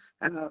खो,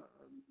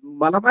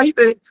 मला माहित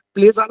आहे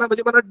प्लेस आला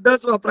म्हणजे मला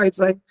डज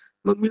वापरायचा आहे,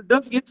 मग मी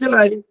डज घेतलेला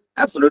आहे.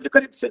 ऍब्सोल्युटली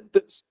करेक्ट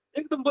सेंटेन्स,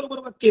 एकदम बरोबर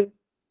वाक्य.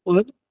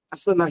 पण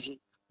असं नाही,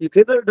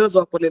 इथे जर डज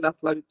वापरलेला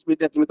असला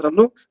विद्यार्थी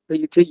मित्रांनो तर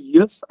इथे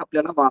यस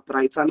आपल्याला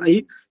वापरायचा नाही.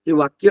 हे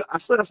वाक्य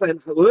असं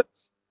असायला हवं,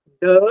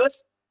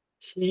 does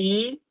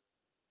he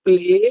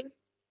play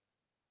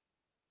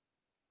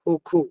kho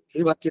kho,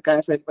 हे वाक्य काय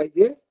असायला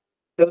पाहिजे?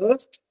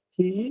 Does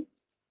he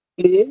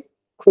play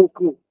kho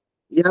kho.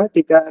 या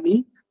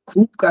ठिकाणी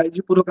खूप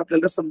काळजीपूर्वक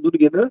आपल्याला समजून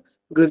घेणं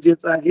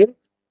गरजेचं आहे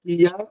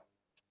की या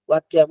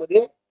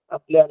वाक्यामध्ये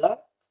आपल्याला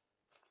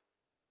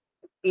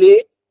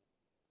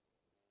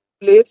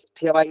प्लेस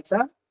ठेवायचा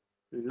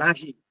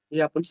नाही,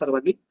 हे आपण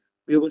सर्वांनी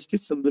व्यवस्थित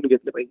समजून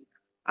घेतलं पाहिजे.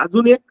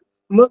 अजून एक,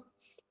 मग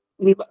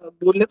मी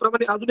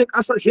बोलल्याप्रमाणे अजून एक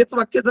असं हेच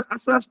वाक्य जर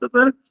असं असतं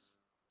तर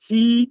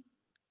ही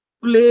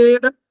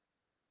प्लेड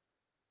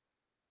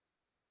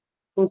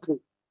खो खो.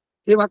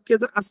 हे वाक्य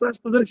जर असं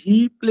असतं, जर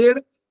ही प्लेड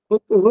खो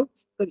खो,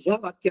 तर ह्या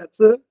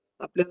वाक्याचं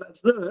आपल्याला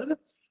जर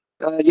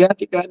या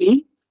ठिकाणी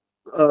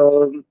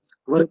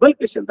व्हर्बल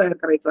क्वेश्चन तयार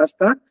करायचा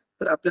असता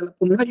तर आपल्याला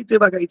पुन्हा इथे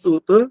बघायचं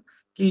होतं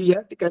की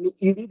या ठिकाणी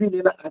ईडी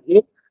दिलेला आहे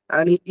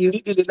आणि ईडी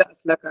दिलेला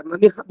असल्या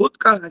कारणाने हा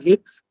भूतकाळ आहे.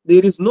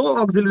 There is no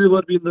auxiliary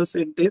verb in the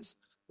sentence.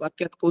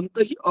 वाक्यात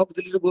कोणतंही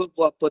ऑक्झिलरी वर्ब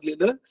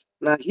वापरलेलं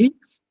नाही.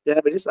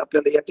 त्यावेळेस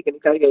आपल्याला या ठिकाणी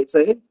काय घ्यायचं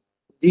आहे?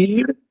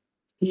 Did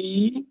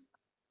he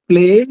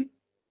play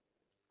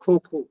kho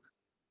kho.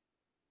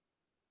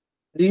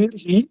 Did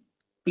he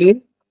play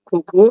kho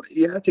kho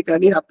या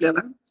ठिकाणी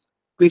आपल्याला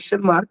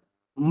क्वेश्चन मार्क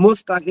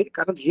मस्ट आहे,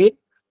 कारण हे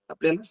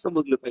आपल्याला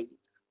समजलं पाहिजे.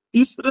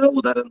 तिसरं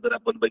उदाहरण जर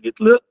आपण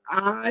बघितलं,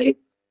 आय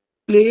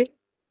प्ले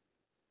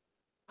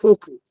खो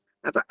खो.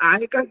 आता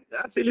आय काय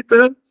असेल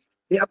तर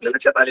हे आपल्या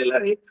लक्षात आलेलं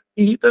आहे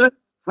की इथं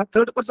हा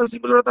थर्ड पर्सन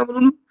सिंग्युलर होता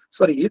म्हणून,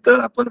 सॉरी इथं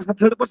आपण हा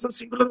थर्ड पर्सन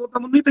सिंग्युलर होता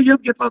म्हणून इथं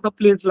यस घेतला होता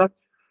प्लेसला.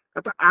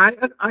 आता आय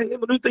आहे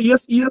म्हणून इथं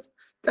यस यस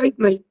काहीच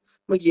नाही.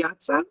 मग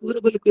याचा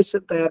व्हर्बल क्वेश्चन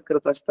तयार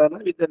करत असताना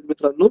विद्यार्थी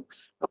मित्रांनो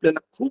आपल्याला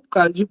खूप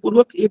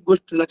काळजीपूर्वक एक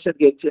गोष्ट लक्षात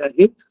घ्यायची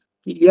आहे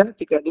की या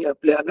ठिकाणी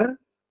आपल्याला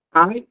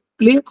आय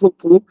प्ले खो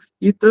खो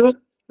इथं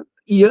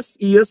यस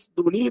यस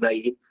दोन्ही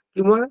नाही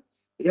किंवा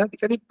या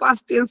ठिकाणी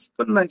पास्ट टेन्स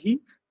पण नाही.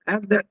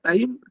 ऍट दॅट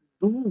टाइम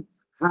डू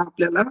हा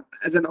आपल्याला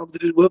ऍज अन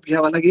ऑक्झिलरी वर्ब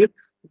घ्यावा लागेल.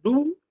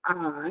 Do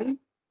I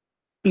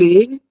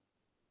play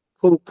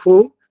kho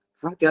kho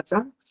हा त्याचा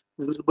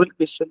व्हर्बल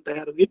क्वेश्चन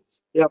तयार होईल,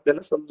 हे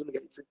आपल्याला समजून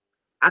घ्यायचं.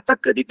 आता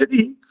कधी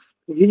कधी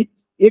ही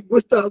एक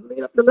गोष्ट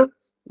अजूनही आपल्याला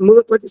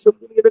महत्वाची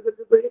समजून घेणं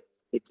गरजेचं आहे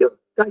की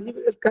काही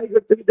वेळेस काय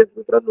घडतं विद्यार्थी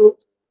मित्रांनो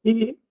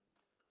की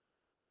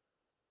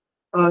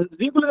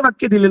रेग्युलर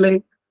वाक्य दिलेलं आहे.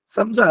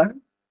 समजा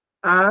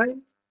आय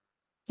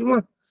किंवा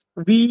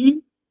वी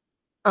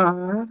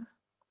आर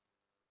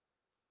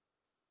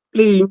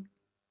प्लेइंग,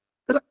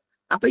 तर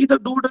आता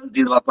इथं डू डज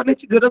डीड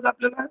वापरण्याची गरज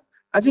आपल्याला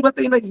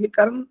अजिबातही नाहीये,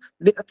 कारण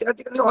त्या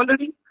ठिकाणी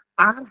ऑलरेडी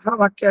आर हा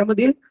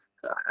वाक्यामध्ये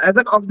ऍज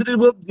अन ऑक्झिलरी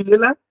वर्ब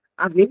दिलेला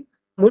आहे.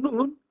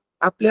 म्हणून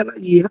आपल्याला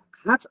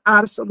हाच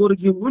आर समोर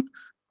घेऊन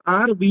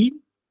आर बी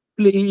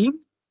प्लेइंग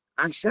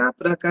अशा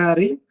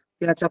प्रकारे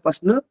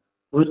त्याच्यापासून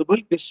व्हर्बल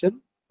क्वेश्चन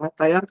हा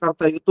तयार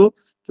करता येतो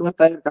किंवा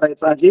तयार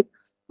करायचा आहे.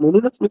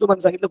 म्हणूनच मी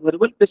तुम्हाला सांगितलं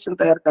व्हर्बल क्वेश्चन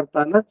तयार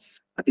करताना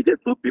अतिशय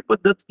सोपी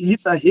पद्धत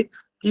हीच आहे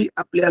की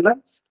आपल्याला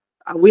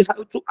we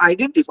have to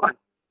identify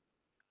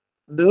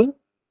the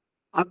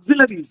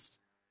auxiliaries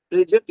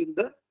present in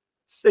the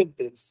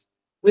sentence.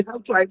 We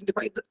have to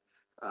identify the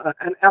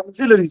an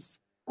auxiliaries.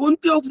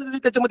 कोणती ऑक्झिलरी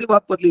त्याच्यामध्ये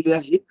वापरलेली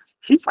आहे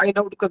ही फाइंड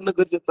आउट करणं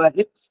गरजेचं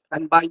आहे.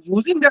 आणि by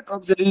using that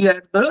auxiliary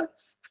at the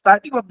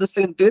starting of the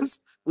sentence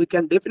we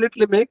can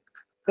definitely make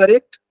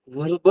correct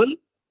verbal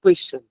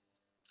question.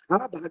 हा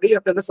भागही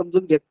आपल्याला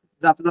समजून घेत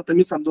जाता जाता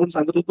मी समजावून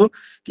सांगत होतो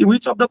की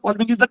which of the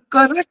following is the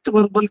correct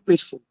verbal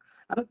question.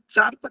 आता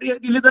 4 पर्याय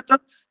दिले जातात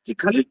की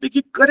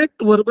खालीलपैकी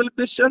करेक्ट व्हर्बल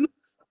क्वेश्चन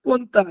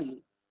कोणता आहे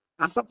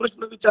असा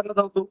प्रश्न विचारला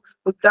जातो.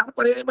 4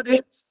 पर्यायामध्ये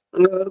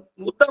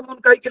मुद्दा म्हणून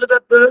काय केलं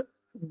जातं?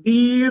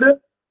 Did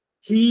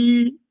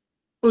he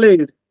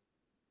played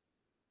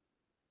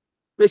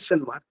question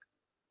mark.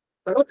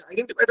 बरोबर,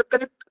 identify the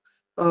correct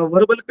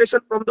verbal question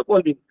from the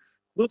following.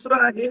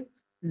 दुसरं आहे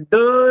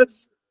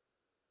डज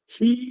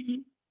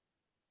ही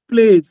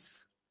प्लेज.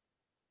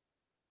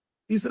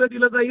 तिसरं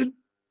दिलं जाईल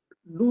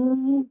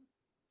डू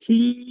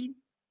ही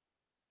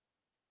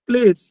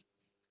प्लेज.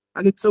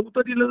 आणि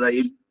चौथं दिलं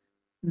जाईल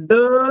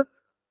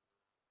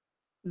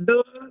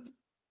डज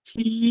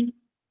ही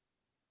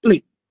प्ले.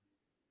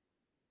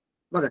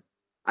 बघा,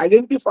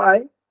 आयडेंटिफाय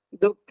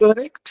द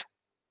करेक्ट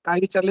काय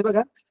विचारले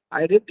बघा,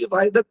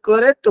 identify the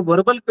correct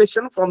verbal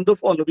question from the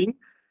following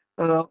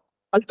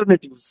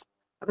alternative.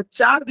 आता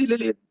 4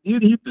 दिलेले आहेत.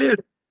 Did he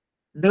played,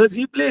 does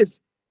he plays,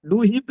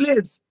 do he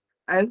plays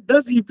and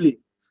does he play.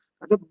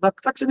 आता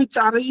बघता क्षणी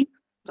 4ही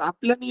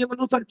आपल्या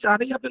नियमानुसार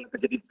 4ही आपल्याला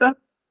कसे दिसतात?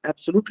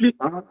 ऍब्सोल्युटली.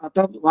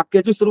 आता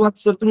वाक्याची सुरुवात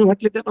सर तुम्ही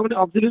म्हटले त्याप्रमाणे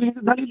ऑक्झिलरी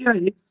झालेली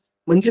आहे,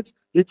 म्हणजेच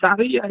हे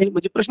 4ही आहे.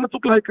 म्हणजे प्रश्न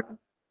चुकलाय का?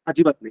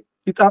 अजिबात नाही.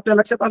 तिथं आपल्या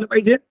लक्षात आलं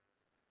पाहिजे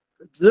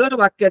जर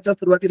वाक्याच्या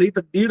सुरुवातीला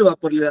इथं डीड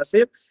वापरलेलं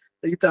असेल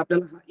तर इथं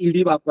आपल्याला हा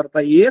ईडी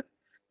वापरता येत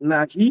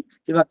नाही.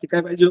 हे वाक्य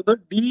काय पाहिजे होतं?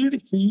 Did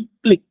he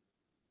play.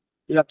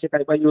 हे वाक्य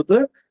काय पाहिजे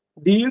होतं?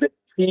 Did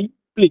he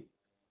play.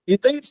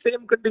 इथंही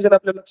सेम कंडिशन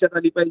आपल्या लक्षात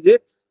आली पाहिजे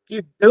की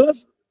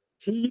डज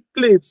ही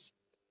प्लेज.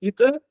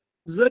 इथं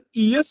जर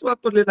इयस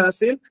वापरलेला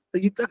असेल तर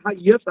इथं हा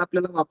यस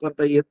आपल्याला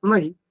वापरता येत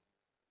नाही.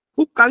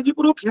 खूप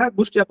काळजीपूर्वक ह्या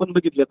गोष्टी आपण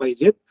बघितल्या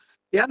पाहिजेत.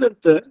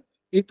 त्यानंतर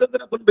इथं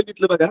जर आपण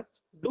बघितलं बघा,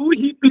 डू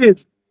ही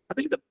प्लेज.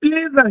 आता इथं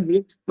प्लेज आहे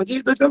म्हणजे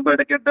इथं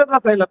 100% डज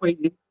असायला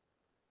पाहिजे.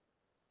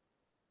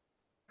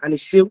 आणि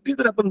शेवटी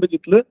जर आपण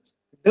बघितलं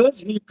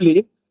डज ही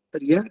प्ले,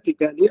 तर या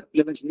ठिकाणी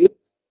आपल्याला जे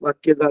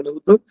वाक्य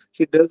जाणवतं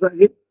हे डज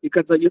आहे.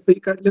 इकडचा यसही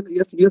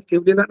काढलेला, यस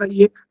ठेवलेला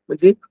नाहीये,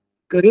 म्हणजे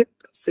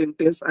करेक्ट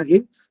सेंटेन्स आहे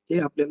हे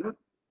आपल्याला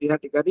या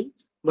ठिकाणी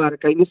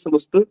बारकाईने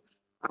समजतं.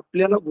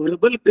 आपल्याला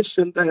व्हर्बल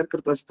क्वेश्चन तयार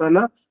करत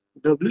असताना,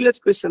 WH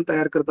क्वेश्चन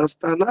तयार करत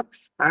असताना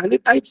आणि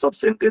टाइप्स ऑफ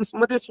सेंटेन्स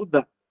मध्ये सुद्धा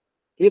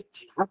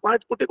हा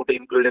पार्ट कुठे कुठे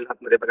इन्क्लुडेड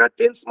असणार आहे बघा.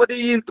 टेन्स मध्ये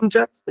येईल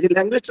तुमच्या, म्हणजे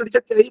लँग्वेज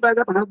स्टडीच्या काही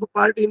भागात हा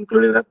पार्ट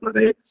इन्क्लुडेड असणार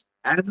आहे.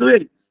 ऍज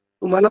वेल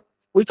तुम्हाला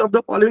which of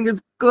the following is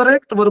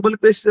correct verbal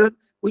question,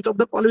 which of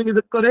the following is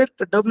a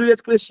correct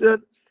WH question.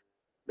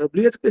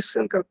 WH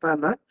question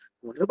करताना,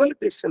 व्हर्बल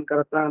क्वेश्चन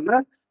करताना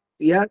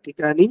या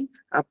ठिकाणी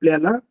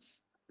आपल्याला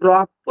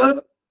प्रॉपर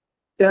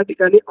त्या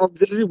ठिकाणी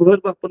ऑक्झिलरी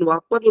व्हर्ब आपण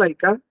वापरलाय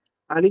का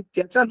आणि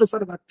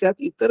त्याच्यानुसार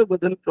वाक्यात इतर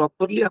बदल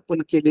प्रॉपरली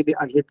आपण केलेले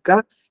आहेत का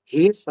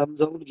हे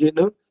समजावून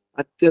घेणं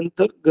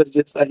अत्यंत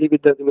गरजेचं आहे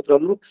विद्यार्थी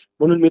मित्रांनो.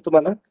 म्हणून मी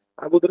तुम्हाला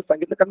अगोदर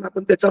सांगितलं, कारण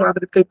आपण त्याच्यावर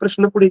आधारित काही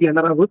प्रश्न पुढे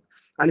घेणार आहोत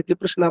आणि ते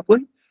प्रश्न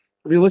आपण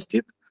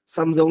व्यवस्थित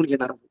समजावून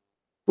घेणार आहोत.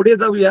 पुढे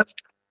जाऊया.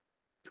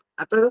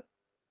 आता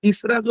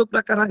तिसरा जो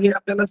प्रकार आहे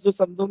आपल्याला जो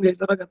समजावून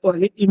घ्यायचा बघा, तो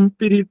आहे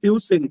इम्पेरेटिव्ह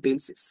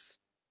सेंटेन्सेस.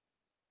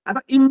 आता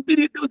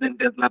इम्पेरेटिव्ह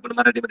सेंटेन्सला आपण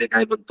मराठीमध्ये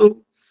काय म्हणतो,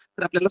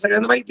 तर आपल्याला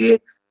सगळ्यांना माहिती आहे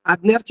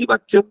आज्ञार्थी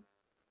वाक्य.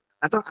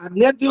 आता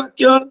आज्ञार्थी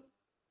वाक्य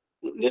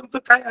नेमकं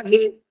काय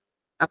आहे,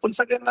 आपण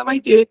सगळ्यांना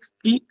माहिती आहे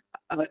की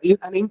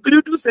an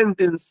imperative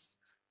sentence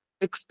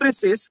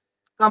expresses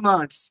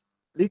commands,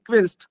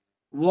 request,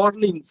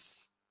 warnings.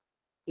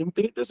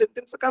 Imperative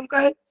सेंटेन्सचं काम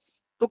काय,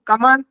 तो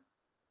कमांड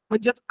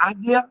म्हणजेच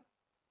आज्ञा,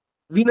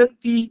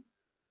 विनंती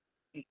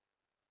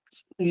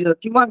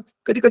किंवा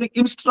कधी कधी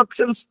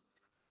इन्स्ट्रक्शन्स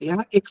या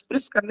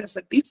एक्सप्रेस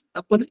करण्यासाठीच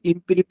आपण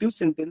इम्पेरेटिव्ह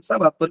सेंटेन्सचा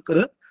वापर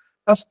करत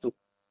असतो.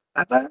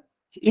 आता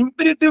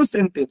इम्पेरेटिव्ह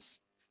सेंटेन्स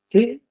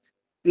हे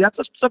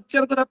याचं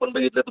स्ट्रक्चर जर आपण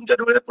बघितलं, तुमच्या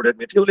डोळ्यापुढे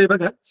मी ठेवलंय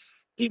बघा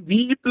की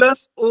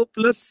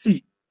V+O+C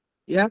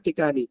या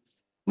ठिकाणी.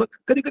 मग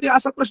कधी कधी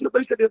असा प्रश्न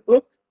परीक्षेत येतो,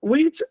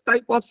 which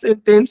type of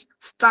sentence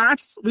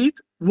starts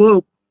with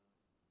verb.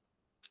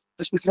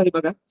 प्रश्न काय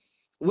बघा,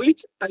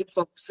 which types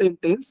of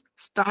sentence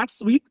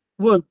starts with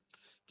verb,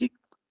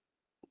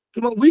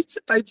 किंवा which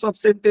types of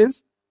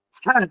sentence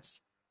has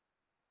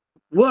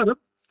verb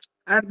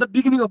at the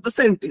beginning of the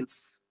sentence.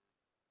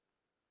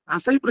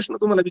 असाही प्रश्न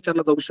तुम्हाला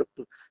विचारला जाऊ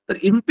शकतो. तर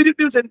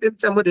इम्पेरेटिव्ह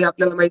सेंटेन्सच्या मध्ये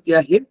आपल्याला माहिती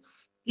आहे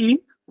की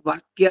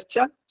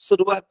वाक्याच्या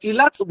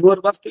सुरुवातीलाच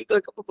वर्ब असतो. इथं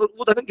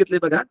उदाहरण घेतले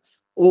बघा,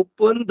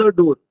 ओपन द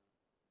डोर.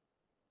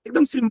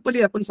 एकदम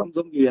सिंपली आपण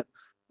समजावून घेऊया.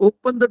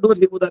 ओपन द डोर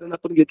हे उदाहरण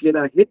आपण घेतलेलं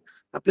आहे.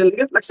 आपल्याला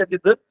लगेच लक्षात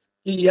येतं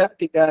की या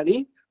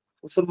ठिकाणी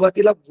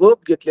सुरुवातीला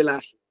वर्ब घेतलेला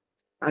आहे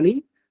आणि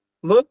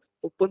मग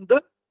ओपन द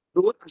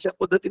डोर अशा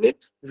पद्धतीने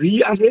व्ही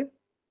आहे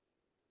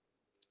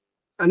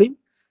आणि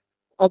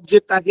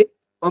ऑब्जेक्ट आहे.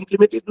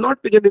 Complement is not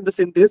present in the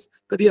sentence.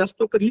 कधी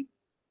असतो कधी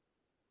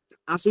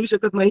असूही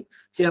शकत नाही,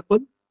 हे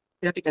आपण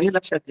या ठिकाणी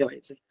लक्षात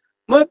ठेवायचं.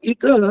 मग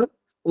इथं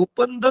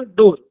ओपन द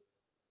डोर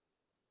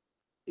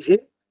हे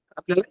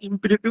आपल्याला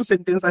इम्पेरेटिव्ह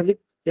सेंटेन्स आहे,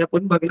 हे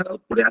आपण बघणार आहोत.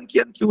 पुढे आणखी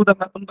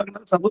उदाहरण आपण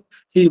बघणारच आहोत.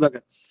 हे बघा,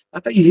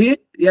 आता हे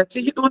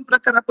याचेही दोन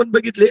प्रकार आपण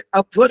बघितले,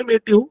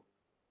 अफर्मेटिव्ह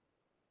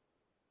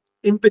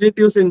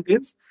इम्पेरेटिव्ह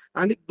सेंटेन्स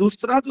आणि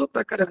दुसरा जो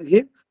प्रकार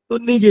आहे तो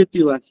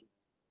निगेटिव्ह आहे.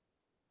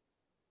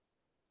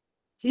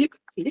 ही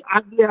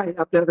आज्ञा आहे,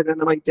 आपल्याला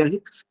सगळ्यांना माहिती आहे.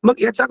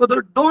 मग याच्या अगोदर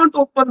डोंट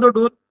ओपन द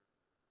डोर,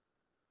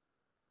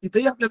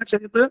 इथेही आपल्या लक्षात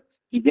येतं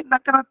की हे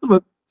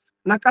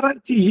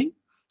नकाराची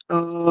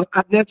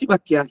आज्ञाची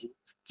वाक्य आहे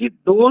की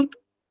don't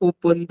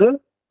open the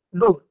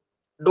door.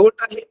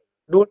 Don't आहे,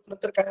 डोंट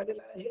नंतर काय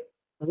आलेला आहे,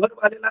 वर्ब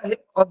आलेला आहे,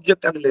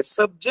 ऑब्जेक्ट आलेला आहे.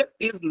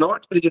 Subject is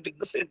not present in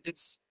the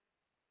sentence.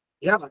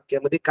 या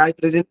वाक्यामध्ये काय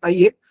प्रेझेंट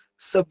नाहीये,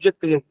 सब्जेक्ट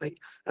प्रेझेंट नाही.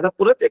 आता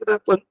परत एकदा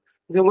आपण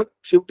जेव्हा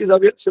शेवटी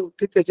जाऊया,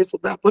 शेवटी त्याचे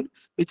सुद्धा आपण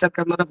विचार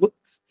करणार आहोत.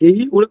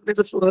 हेही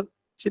ओळखण्याचं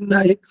चिन्ह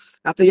आहे.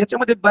 आता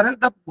याच्यामध्ये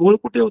बऱ्याचदा घोळ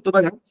कुठे होतो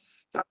बघा,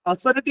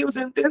 असर्टिव्ह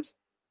सेंटेन्स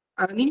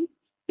आणि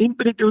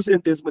इम्पेरेटिव्ह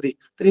सेंटेन्स मध्ये.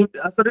 तर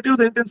असर्टिव्ह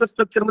सेंटेन्सच्या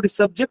स्ट्रक्चर मध्ये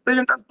सब्जेक्ट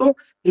प्रेझेंट असतो,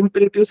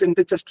 इम्पेरेटिव्ह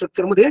सेंटेन्सच्या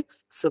स्ट्रक्चर मध्ये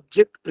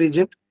सब्जेक्ट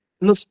प्रेझेंट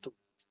नसतो.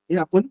 हे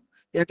आपण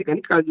या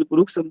ठिकाणी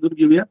काळजीपूर्वक समजून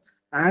घेऊया.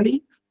 आणि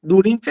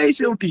दोन्हीच्याही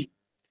शेवटी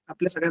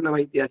आपल्या सगळ्यांना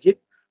माहिती आहे,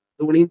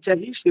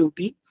 दोन्हीच्याही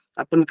शेवटी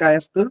आपण काय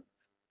असतं,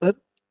 तर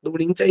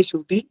दोन्हीच्याही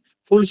शेवटी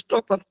फुल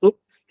स्टॉप असतो.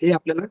 हे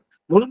आपल्याला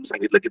म्हणून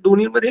सांगितलं की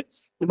दोन्हीमध्ये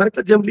बऱ्याच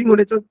जम्बलिंग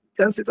होण्याचे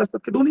चान्सेस असतात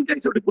की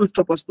दोन्हीच्याही शेवटी फुल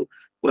स्टॉप असतो.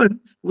 पण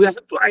we have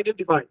to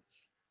identify,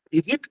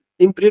 is it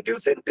imperative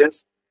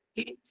sentence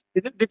की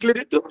is it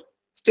declarative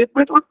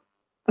statement or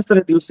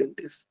assertive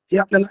sentence. हे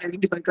आपल्याला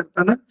आयडेंटिफाय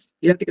करताना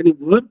या ठिकाणी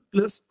verb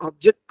plus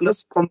object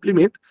plus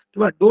complement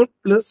किंवा don't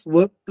plus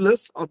verb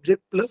plus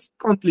object plus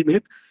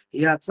complement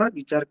याचा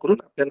विचार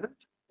करून आपल्याला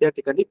त्या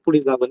ठिकाणी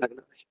पुढे जावं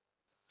लागणार आहे.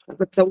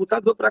 आता चौथा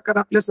जो प्रकार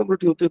आपल्या समोर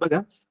ठेवतोय बघा,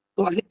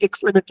 तो आहे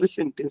एक्सक्लेमेटरी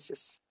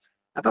सेंटेन्सेस.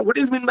 आता what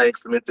is mean by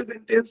exclamatory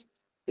sentence?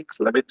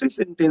 Exclamatory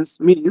sentence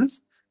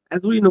means,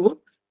 as we know,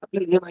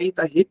 आपल्याला हे माहित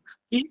आहे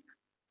की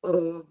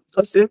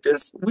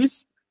सेंटेन्स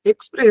विच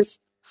एक्सप्रेस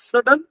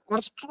सडन और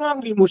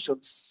स्ट्रॉंग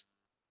इमोशन्स,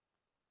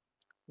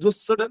 जो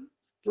सडन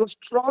किंवा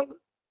स्ट्रॉंग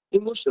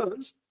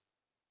इमोशन्स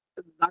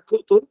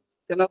दाखवतो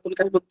त्याला आपण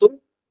काय म्हणतो,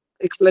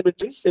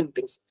 एक्सक्लेमेटरी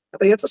सेंटेन्स.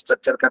 आता याचं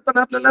स्ट्रक्चर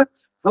करताना आपल्याला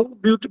how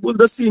beautiful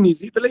the scene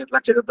is, इथं लगेच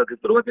लक्षात येतं की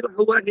सुरुवातीला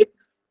हाऊ आहे,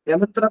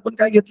 त्यानंतर आपण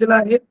काय घेतलेलं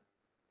आहे,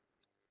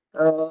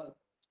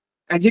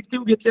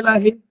 ऍडजेक्टिव्ह घेतलेला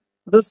आहे,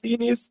 द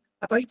सीन इज.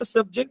 आता इथं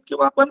सब्जेक्ट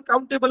किंवा आपण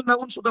काउंटेबल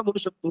नाऊन सुद्धा म्हणू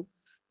शकतो.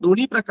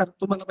 दोन्ही प्रकार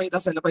तुम्हाला माहित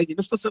असायला पाहिजे,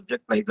 नुसतं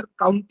सब्जेक्ट नाही तर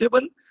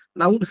काउंटेबल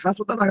नाऊन हा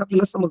सुद्धा भाग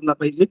आपल्याला समजला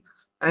पाहिजे.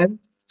 अँड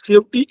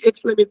शेवटी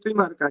एक्सक्लेमेटरी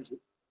मार्क आहे,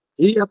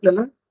 हे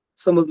आपल्याला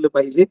समजलं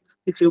पाहिजे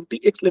की शेवटी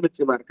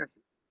एक्सक्लेमेटरी मार्क आहे.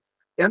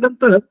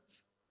 त्यानंतर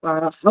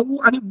हाऊ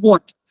आणि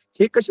व्हॉट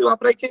हे कसे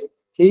वापरायचे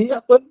हे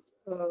आपण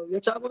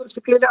याच्या अगोदर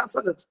शिकलेले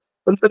असालच,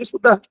 पण तरी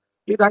सुद्धा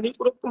मी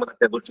जाणीवपूर्वक तुम्हाला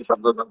त्या गोष्टी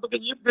समजावून सांगतो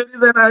की if there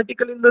is an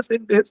article in the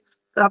sentence,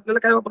 तर आपल्याला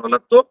काय वापरावा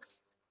लागतो,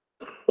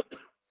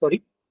 सॉरी,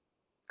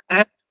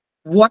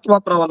 व्हॉट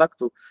वापरावा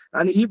लागतो.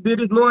 आणि if there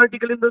is no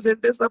article in the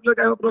sentence,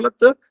 आपल्याला काय वापरावं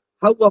लागतं,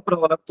 हाऊ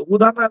वापरावा लागतो.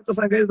 उदाहरणार्थ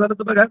सांगायचं झालं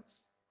तर बघा,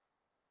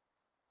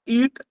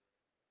 इट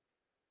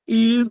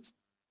इज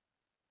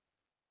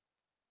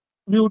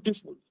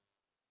ब्युटिफुल,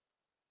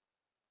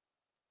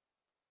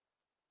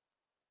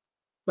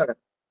 बघा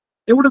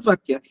एवढंच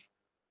वाक्य आहे.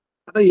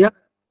 आता या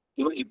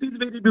किंवा इट इज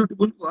व्हेरी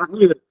ब्युटिफुल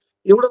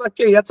एवढं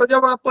वाक्य, याचा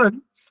जेव्हा आपण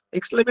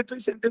एक्सक्लेमेटरी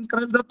सेंटेन्स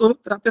करायला जातो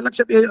तर आपल्या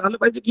लक्षात आलं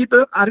पाहिजे की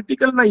इथं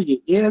आर्टिकल नाहीये,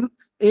 एन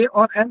ए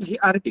और एन हे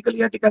आर्टिकल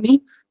या ठिकाणी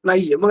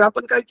नाहीये. मग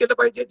आपण काय केलं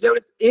पाहिजे,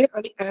 ज्यावेळेस ए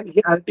आणि एन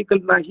हे आर्टिकल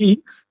नाही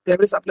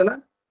त्यावेळेस आपल्याला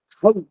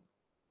हाऊ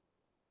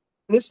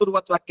ने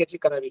सुरुवात वाक्याची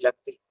करावी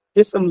लागते,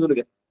 हे समजून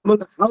घ्या.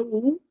 मग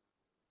हाऊ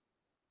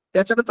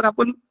त्याच्यानंतर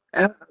आपण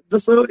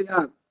जसं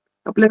या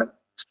आपल्या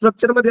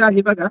स्ट्रक्चर मध्ये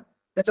आहे बघा,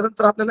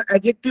 त्याच्यानंतर आपल्याला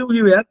ऍडजेक्टिव्ह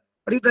घेऊयात.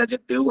 आणि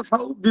adjective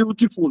how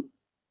beautiful,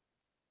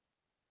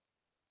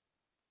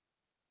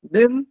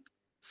 then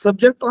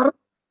subject और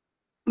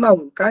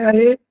नाउन काय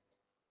आहे,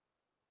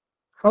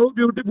 how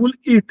beautiful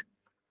it,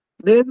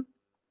 then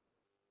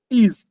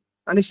is,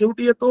 आणि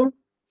शेवटी येतो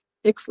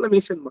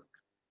एक्सक्लेमेशन मार्क.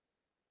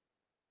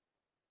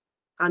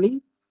 आणि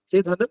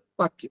हे झालं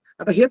वाक्य.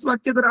 आता हेच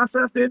वाक्य जर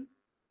असं असेल,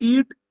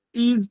 it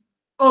is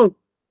a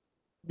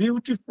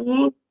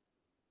beautiful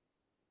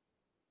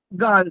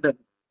garden,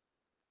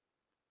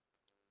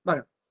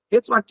 बघा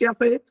हेच वाक्य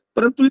असं आहे,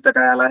 परंतु इथं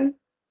काय आलाय,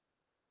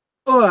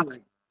 अ आलाय.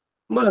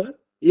 मग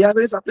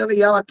यावेळेस आपल्याला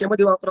या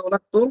वाक्यामध्ये वापरावा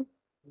लागतो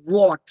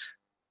वॉट,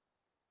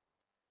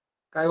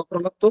 काय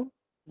वापरावा लागतो,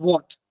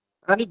 वॉट.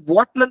 आणि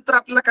वॉट नंतर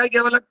आपल्याला काय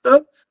घ्यावं लागतं,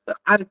 तर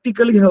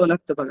आर्टिकल घ्यावं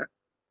लागतं. बघा,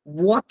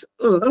 what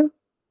a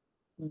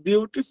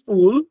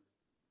beautiful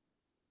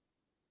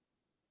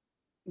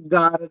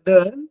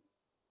garden,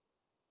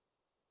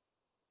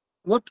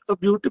 what a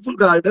beautiful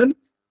garden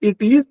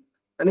it is,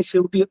 आणि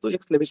शेवटी येतो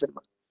एक्सक्लेमेशन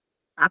मार्क.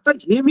 आता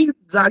हे मी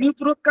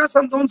जाणीवपूर्वक का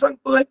समजावून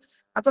सांगतोय,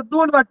 आता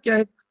दोन वाक्य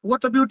आहेत,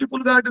 what a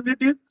beautiful garden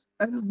it is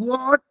and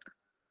what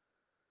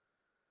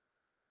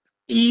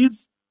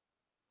is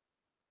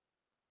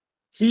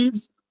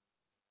his,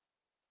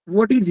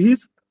 what is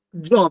his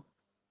job.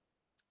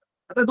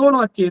 आता दोन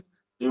वाक्य आहेत,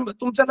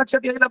 तुमच्या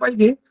लक्षात यायला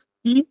पाहिजे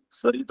की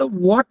सर इथं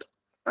व्हॉट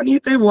आणि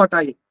इथे व्हॉट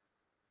आहे.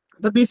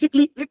 तर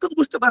बेसिकली एकच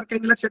गोष्ट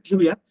बारकाईने लक्षात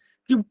ठेवूया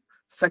की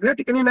सगळ्या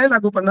ठिकाणी नाही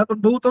लागू पडणार, पण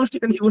बहुतांश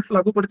ठिकाणी ही गोष्ट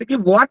लागू पडते की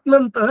व्हॉट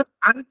नंतर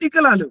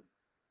आर्टिकल आलं,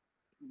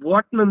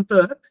 व्हॉट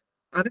नंतर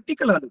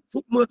आर्टिकल आलं,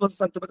 खूप महत्वाचं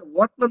सांगतो बघा,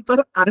 व्हॉट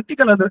नंतर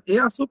आर्टिकल आलं, ए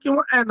असो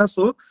किंवा ऍन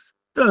असो,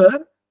 तर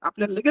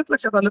आपल्याला लगेच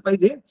लक्षात आलं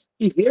पाहिजे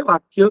की हे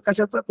वाक्य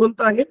कशाचं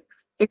कोणतं आहे,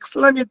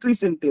 एक्सक्लेमेटरी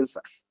सेंटेन्स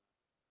आहे.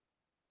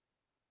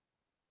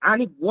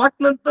 आणि व्हॉट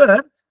नंतर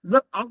जर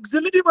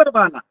ऑक्झिलरी वर्ब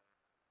आला,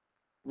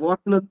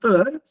 व्हॉट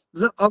नंतर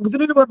जर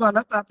ऑक्झिलरी वर्ब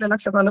आला, तर आपल्या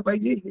लक्षात आलं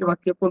पाहिजे हे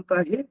वाक्य कोणतं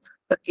आहे,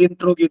 तर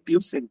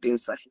इंट्रोगेटिव्ह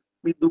सेंटेन्स आहे.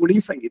 मी दोन्ही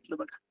सांगितलं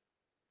बघा,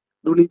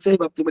 दोन्हीच्याही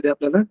बाबतीमध्ये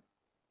आपल्याला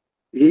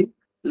हे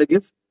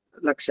लगेच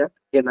लक्षात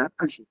येणार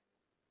आहे.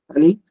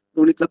 आणि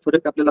दोन्हीचा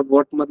फरक आपल्याला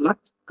व्हॉट मधला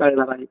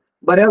कळणार आहे.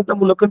 बऱ्याचदा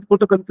मुलं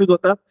कुठं कन्फ्युज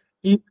होतात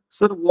की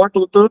सर व्हॉट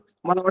होतं,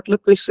 मला वाटलं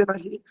क्वेश्चन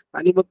आहे,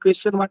 आणि मग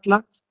क्वेश्चन वाटला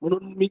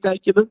म्हणून मी काय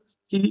केलं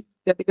की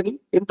त्या ठिकाणी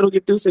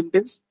इंट्रोगेटिव्ह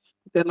सेंटेन्स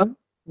त्याला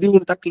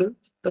देऊन टाकलं.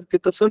 तर ते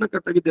तसं न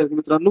करता विद्यार्थी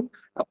मित्रांनो,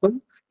 आपण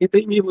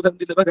इथे मी उदाहरण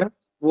दिलं बघा,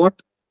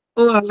 व्हॉट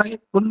अ आलाय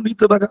म्हणून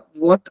इथं बघा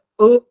what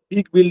a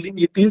big building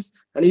it is,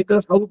 आणि इथं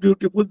how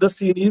beautiful the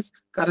scene is,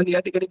 कारण या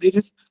ठिकाणी there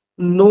is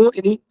no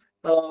any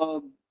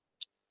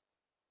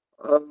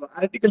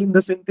article in the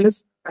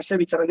sentence. अशा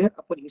विचाराने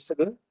आपण हे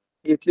सगळं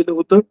घेतलेलं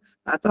होतं.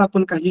 आता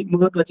आपण काही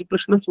महत्वाचे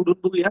प्रश्न सोडून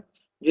बघूया,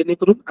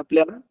 जेणेकरून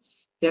आपल्याला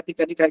त्या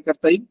ठिकाणी काय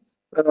करता येईल,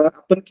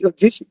 आपण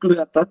जे शिकलोय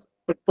आता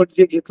पटपट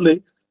जे घेतलंय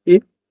ते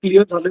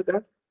क्लिअर झालं का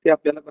ते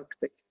आपल्याला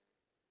बघता येईल.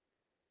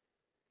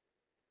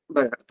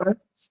 बघा आता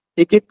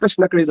एक एक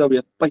प्रश्नाकडे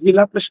जाऊयात.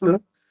 पहिला प्रश्न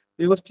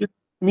व्यवस्थित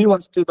मी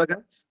वाचतोय बघा,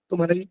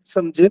 तुम्हाला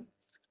समजेल.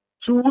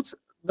 Choose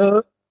the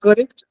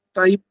correct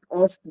type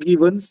of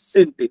given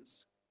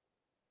sentence.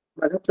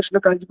 बघा प्रश्न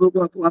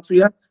काळजीपूर्वक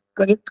वाचूया,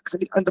 करेक्ट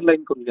खाली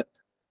अंडरलाईन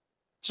करूयात.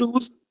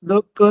 Choose the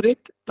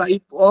correct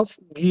type of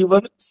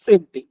given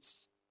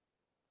sentence.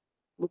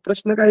 मग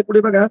प्रश्न काय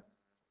पुढे बघा,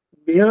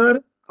 where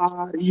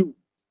are you,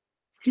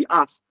 he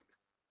asked,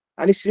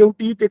 आणि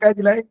शेवटी ते काय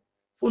दिलाय,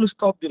 फुल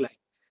स्टॉप दिलाय.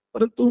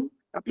 परंतु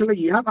आपल्याला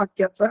या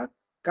वाक्याचा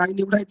काय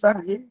निवडायचा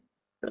आहे,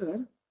 तर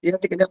या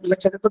ठिकाणी आपल्या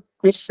लक्षात येतं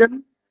क्वेश्चन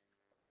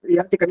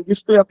या ठिकाणी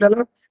दिसतोय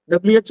आपल्याला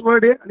WH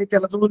वर्ड आहे, आणि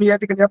त्याला जोडून या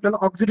ठिकाणी आपल्याला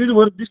ऑक्झिलरी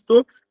वर्ब दिसतो.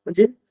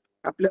 म्हणजे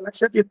आपल्या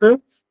लक्षात येतं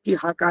की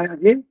हा काय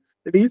आहे,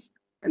 it is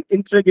an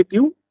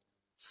interrogative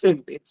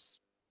sentence.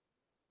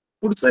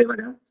 पुढचं आहे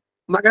बघा,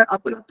 मग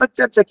आपण आता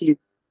चर्चा केली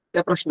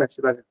त्या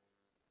प्रश्नाची बघा,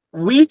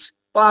 which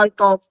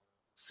part of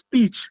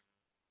speech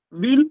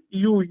will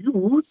you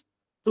use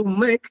to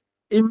make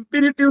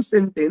imperative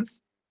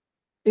sentence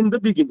in the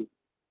beginning.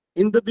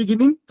 In the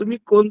beginning तुम्ही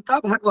कोणता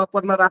भाग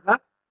वापरणार आहात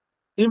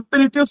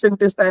इम्पेरेटिव्ह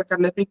सेंटेन्स तयार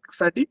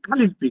करण्यासाठी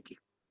खालीलपैकी.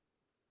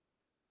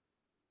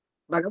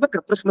 बघा बघा,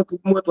 प्रश्न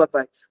खूप महत्वाचा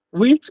आहे.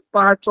 Which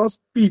part of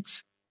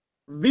speech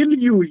will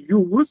you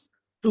use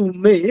to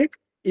make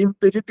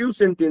imperative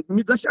sentence.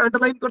 मी जसे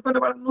अंडरलाईन करतो ना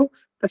बाळांनो,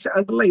 तसे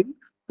अंडरलाईन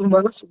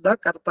तुम्हाला सुद्धा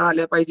करता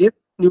आल्या पाहिजेत.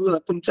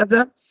 तुमच्या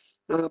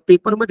ज्या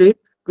पेपरमध्ये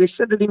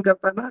क्वेश्चन रिडिंग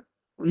करताना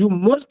you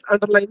must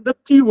underline the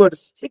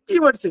keywords. हे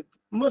कीवर्ड्स आहेत.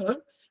 मग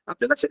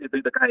आपल्या लक्षात येतं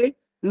इथं काय आहे,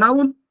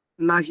 नाऊन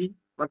नाही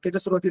वाक्याच्या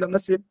सुरुवातीला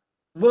नसेल,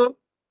 व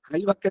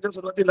काही वाक्याच्या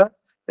सुरुवातीला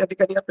त्या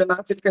ठिकाणी आपल्याला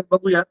असेल काय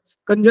बघूया,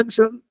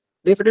 कंजंक्शन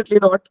डेफिनेटली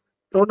नॉट,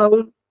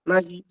 प्रोनाउन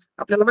नाही.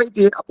 आपल्याला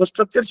माहितीये आपण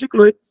स्ट्रक्चर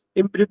शिकलोय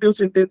इम्पेरेटिव्ह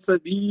सेंटेन्स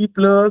बी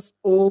प्लस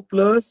ओ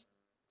प्लस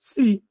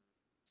सी.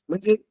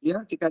 म्हणजे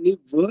या ठिकाणी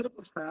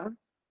वर्ब हा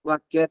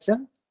वाक्याच्या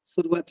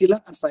सुरुवातीला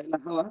असायला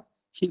हवा,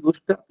 ही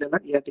गोष्ट आपल्याला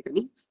या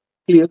ठिकाणी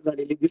क्लिअर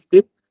झालेली दिसते.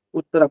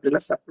 उत्तर आपल्याला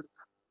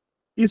सापडतं.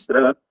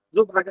 तिसरं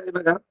जो भाग आहे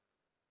बघा,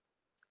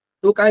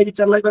 तो काय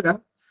विचारलाय बघा,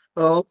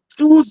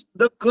 choose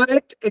the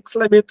correct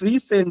exclamatory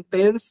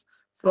sentence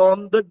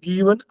from the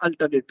given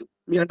alternative.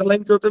 Me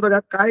underline करतोय बघा,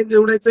 काय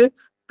निवडायचंय,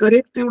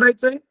 करेक्ट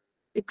निवडायचंय,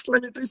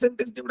 एक्सक्लेमेटरी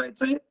सेंटेन्स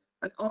निवडायचंय,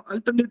 आणि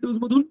अल्टरनेटिव्ह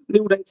मधून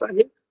निवडायचं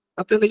आहे.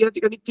 आपल्याला या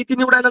ठिकाणी किती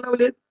निवडायला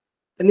लावलेत,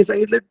 त्यांनी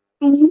सांगितलं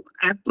 2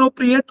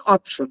 ऍप्रोप्रिएट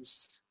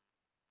ऑप्शन्स,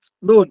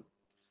 2.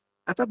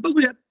 आता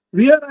बघूयात,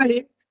 व्हेअर आहे,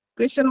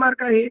 क्वेश्चन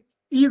मार्क आहे,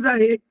 इज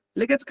आहे,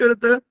 लगेच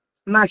कळतं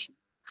नाही,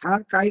 हा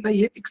काय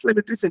नाहीये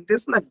एक्सक्लेमेटरी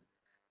सेंटेन्स नाही.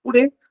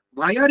 पुढे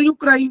व्हाय R you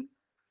crying,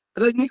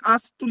 Rajani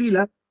ask to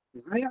लिहिला,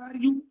 व्हाय आर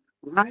यू,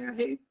 व्हाय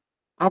आहे,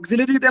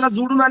 ऑक्झिलरी त्याला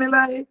जोडून आलेला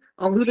आहे,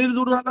 ऑक्झिलरी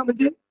जोडून आला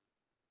म्हणजे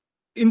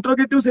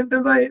इंट्रोगेटिव्ह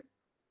सेंटेन्स आहे,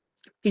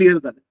 क्लिअर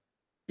झालं.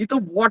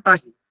 इथं व्हॉट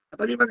आहे.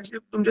 आता मी बघा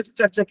तुमच्याशी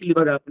चर्चा केली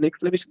बघा आपण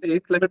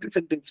एक्सक्लेमेटरी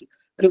सेंटेन्सची,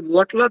 आणि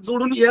व्हॉटला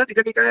जोडून या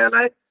ठिकाणी काय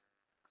आलाय,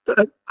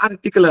 तर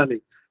आर्टिकल आलंय.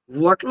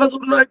 व्हॉटला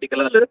जोडून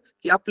आर्टिकल आलं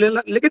की आपल्याला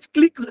लगेच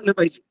क्लिक झालं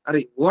पाहिजे,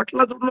 अरे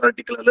व्हॉटला जोडून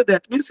आर्टिकल आलं,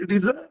 that means it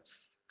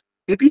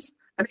is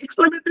an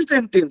exclamatory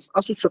sentence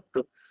असू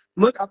शकतं.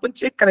 मग आपण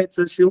चेक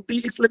करायचं, शेवटी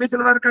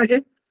एक्सक्लेमेशन मार्क आहे,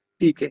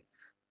 ठीक आहे.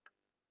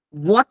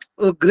 What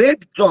a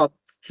great job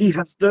he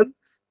has done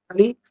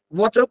आणि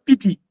व्हॉट अ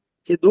पिटी,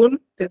 हे दोन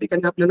त्या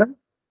ठिकाणी आपल्याला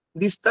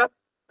दिसतात,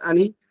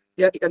 आणि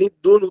या ठिकाणी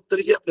दोन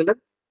उत्तरही आपल्याला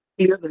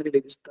क्लिअर झालेले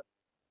दिसतात.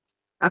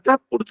 आता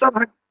पुढचा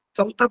भाग,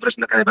 चौथा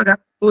प्रश्न काय बघा,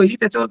 तोही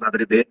त्याच्यावर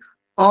आधारित आहे,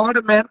 ऑड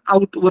मॅन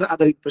आउट वर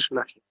आधारित प्रश्न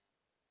आहे.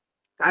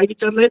 काय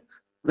विचारलंय,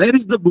 where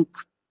is the book,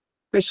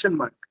 question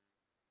mark,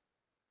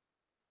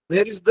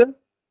 where is the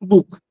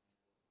book.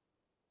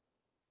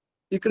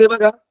 इकडे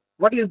बघा,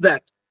 व्हॉट इज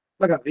दॅट,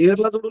 बघा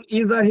वेअरला जोडून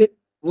इज आहे,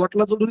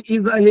 व्हॉटला जोडून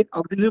इज आहे,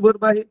 ऑक्झिलरी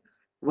वर्ब आहे,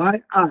 वाय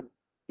आर,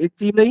 हे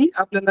तीनही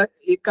आपल्याला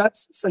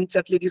एकाच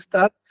संचातले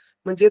दिसतात.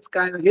 म्हणजेच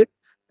काय आहेत,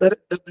 तर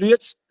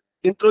WH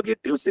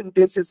इंट्रोगेटिव्ह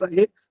सेंटेन्सेस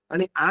आहे,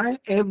 आणि आय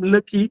एम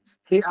लकी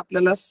हे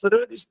आपल्याला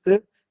सरळ दिसतं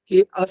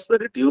हे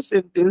असर्टिव्ह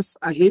सेंटेन्स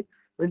आहे.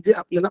 म्हणजे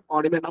आपल्याला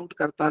ऑड मॅन आउट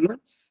करताना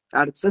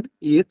अडचण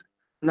येत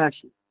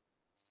नाही.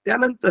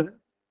 त्यानंतर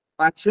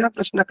पाचव्या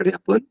प्रश्नाकडे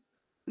आपण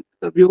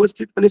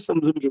व्यवस्थितपणे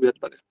समजून घेऊयात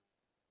बघा.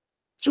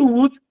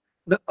 Choose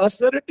the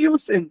assertive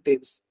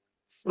sentence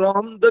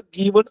from the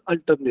given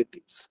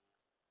alternative.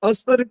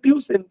 Assertive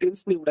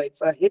sentence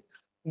निवडायचा आहे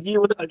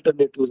गिवन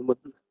अल्टरनेटिव्ह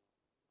मधून.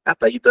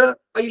 आता इथं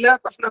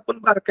पहिल्यापासून आपण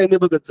बारकाईने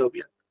बघत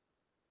जाऊया.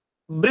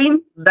 Bring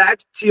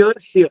that chair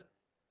here.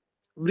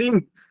 Bring,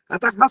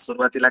 आता हा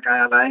सुरुवातीला काय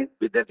आलाय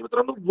विद्यार्थी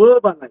मित्रांनो,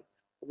 वर्ब आलाय.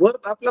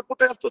 वर्ब आपला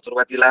कुठे असतो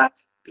सुरुवातीला,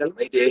 आपल्याला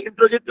माहितीये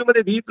इंट्रोगेटिव्ह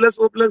मध्ये V plus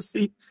O plus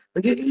C,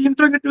 म्हणजे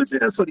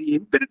इंट्रोगेटिव्ह सॉरी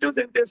इम्पेरेटिव्ह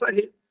सेंटेन्स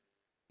आहे.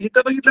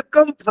 इथं बघितलं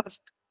कम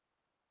फास्ट,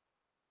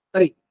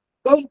 अरे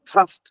कम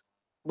फास्ट,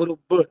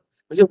 बरोबर,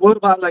 म्हणजे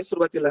वर्ब आलाय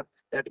सुरुवातीला,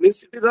 that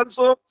means it is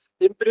also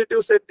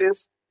imperative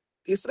sentence.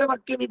 तिसरं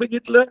वाक्य मी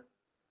बघितलं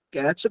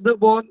कॅच द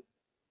बॉल,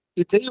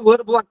 इथेही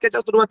वर्ब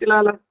वाक्याच्या सुरुवातीला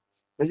आला,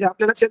 म्हणजे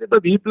आपल्या लक्षात येतं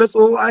V प्लस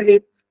O आहे,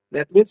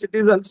 that means it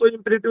is also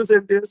imperative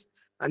sentence.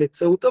 आणि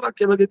चौथं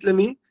वाक्य बघितलं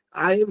मी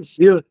आय एम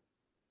हिअर,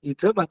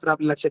 इथं मात्र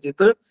आपल्या लक्षात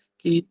येतं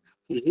की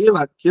हे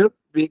वाक्य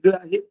वेगळं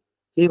आहे,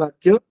 हे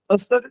वाक्य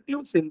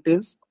असर्टिव्ह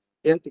सेंटेन्स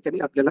या ठिकाणी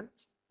आपल्याला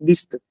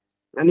दिसतं.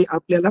 आणि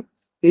आपल्याला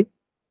हे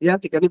या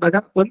ठिकाणी बघा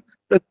आपण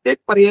प्रत्येक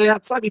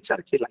पर्यायाचा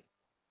विचार केलाय.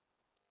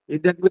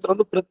 विद्यार्थी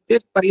मित्रांनो,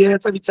 प्रत्येक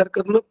पर्यायाचा विचार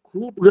करणं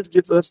खूप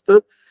गरजेचं असतं.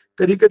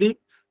 कधी कधी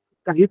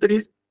काहीतरी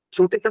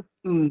छोट्याशा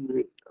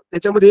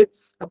त्याच्यामध्ये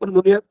आपण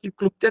म्हणूयात की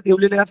क्लुप्त्या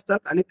ठेवलेल्या असतात,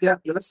 आणि त्या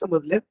आपल्याला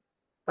समजल्या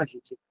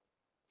पाहिजे.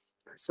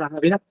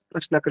 6व्या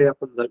प्रश्नाकडे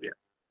आपण जाऊया.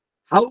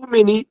 How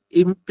many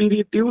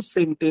imperative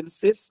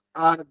sentences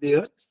R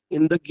there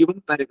in the given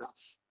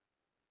paragraph?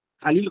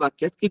 खालील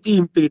वाक्यात किती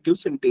इम्पेरेटिव्ह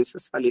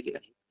सेंटेन्सेस आलेले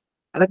आहेत?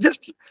 आता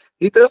जस्ट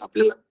इथं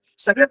आपल्याला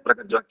सगळ्यात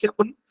प्रकारचे वाक्य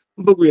आपण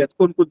बघूयात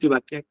कोणकोणती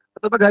वाक्य आहेत.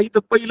 आता बघा इथं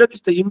पहिलं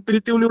दिसतं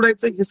इम्पेरेटिव्ह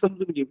निवडायचं हे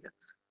समजून घेऊया.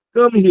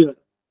 कम हिअर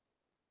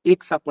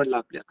एक सापडला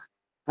आपल्याला.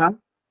 हा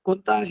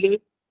कोणता आहे?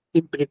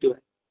 इम्पेरेटिव्ह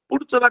आहे.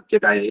 पुढचं वाक्य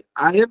काय आहे?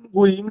 I am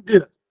going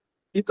there.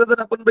 इथं जर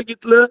आपण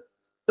बघितलं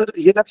तर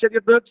हे लक्षात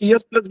येतं की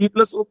एस प्लस बी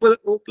प्लस ओ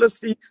प्लस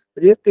सी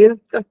म्हणजे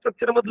टेन्सच्या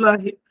स्ट्रक्चर मधलं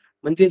आहे,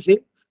 म्हणजे हे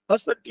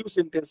असर्टिव्ह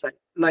सेंटेन्स आहे,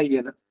 नाही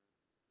आहे ना.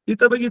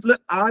 इथं बघितलं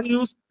R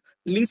you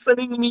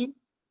listening me,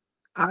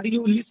 R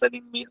you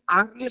listening me,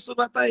 R ने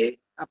सुरुवात आहे,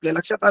 आपल्या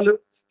लक्षात आलं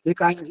हे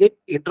काय आहे?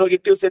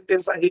 इंट्रोगेटिव्ह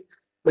सेंटेन्स आहे,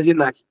 म्हणजे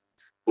नाही.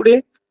 पुढे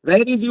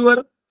where is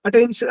your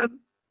attention,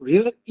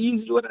 where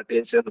is your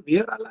attention,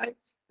 where आलाय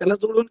त्याला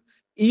जोडून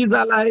इज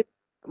आलाय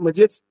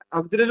म्हणजेच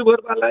ऑक्झिलरी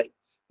वर्ब आलाय.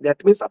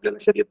 दॅट मीन्स आपल्या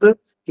लक्षात येतं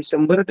की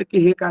 100%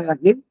 हे काय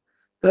आहे?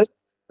 तर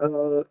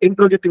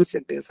इंट्रोगेटिव्ह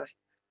सेंटेन्स आहे.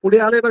 पुढे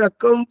आलंय बघा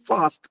कम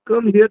फास्ट,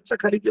 कम हिअरच्या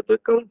खाली येतोय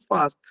कम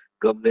फास्ट,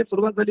 कम ने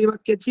सुरुवात झाली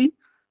वाक्याची,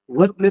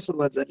 वर्ब ने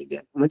सुरुवात झालेली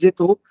आहे, म्हणजे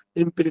तो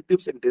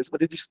इम्पेरेटिव्ह सेंटेन्स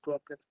मध्ये दिसतो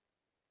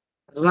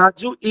आपल्याला.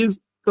 Raju is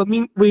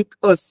coming with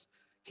us,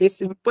 हे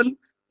simple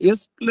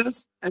S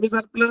plus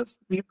MSR plus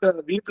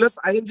V plus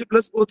I N G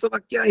plus ओचं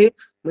वाक्य आहे,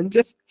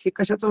 म्हणजेच हे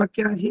कशाचं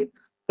वाक्य आहे?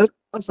 तर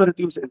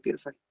असर्टिव्ह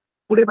सेंटेन्स आहे.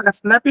 पुढे बघा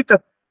स्नॅप इट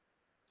अप,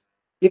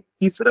 एक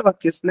तिसरं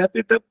वाक्य स्नॅप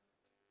इट अप,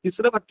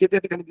 तिसरं वाक्य त्या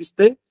ठिकाणी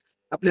दिसतंय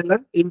आपल्याला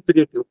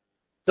इम्पेरेटिव्ह.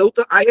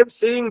 चौथं आय एम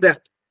सेइंग दॅट,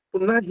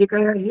 पुन्हा हे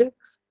काय आहे?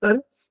 तर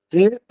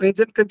हे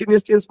प्रेझेंट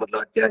कंटिन्युअस टेन्स मधलं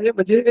वाक्य आहे,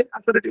 म्हणजे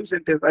असर्टिव्ह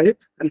सेंटेन्स आहे.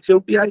 आणि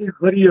शेवटी आहे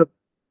हरी अप,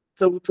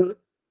 चौथं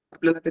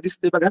आपल्याला ते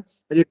दिसतंय बघा,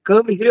 म्हणजे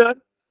come here,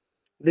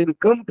 then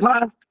come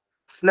fast,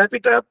 snap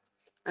it up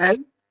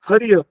and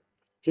hurry up,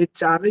 हे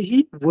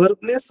चारही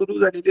वर्बने सुरू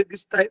झालेले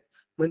दिसत आहेत,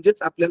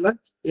 म्हणजेच आपल्याला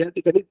या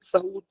ठिकाणी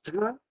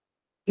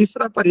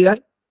तिसरा पर्याय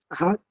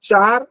हा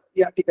 4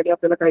 या ठिकाणी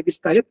आपल्याला काय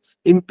दिसत आहेत?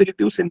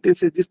 इम्पेरेटिव्ह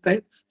सेंटेन्सेस दिसत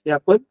आहेत. हे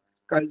आपण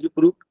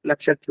काळजीपूर्वक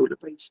लक्षात ठेवलं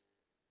पाहिजे.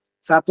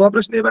 7वा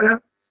प्रश्न आहे बघा,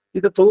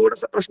 इथं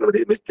थोडासा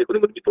प्रश्नामध्ये मिस्टेक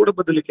करून मी थोडा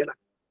बदल केला.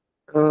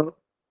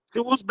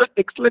 Choose the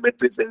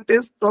exclamatory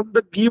sentence from the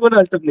given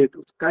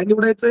alternative. काय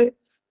निवडायचंय?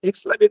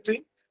 Exclamatory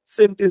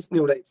sentence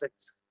निवडायचंय.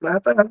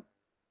 आता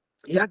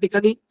या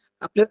ठिकाणी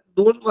आपल्या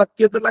 2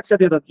 वाक्य तर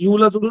लक्षात येतात. यू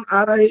ला जोडून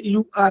आर आहे,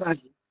 यू आर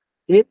आहे,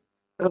 हे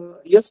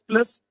S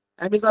plus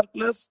MSR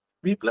plus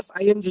V plus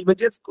I N G,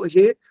 म्हणजेच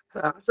हे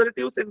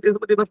असर्टिव्ह सेंटेन्स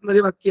मध्ये बसणारे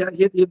वाक्य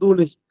आहेत हे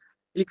दोनही.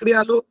 इकडे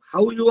आलो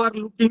how you R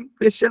looking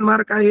question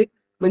mark आहे,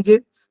 म्हणजे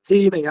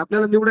हेही नाही.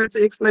 आपल्याला निवडायचं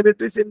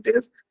एक्सक्लेमेटरी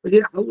सेंटेन्स, म्हणजे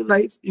हाऊ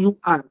नाईस यू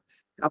आर.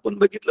 आपण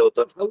बघितलं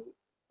होतं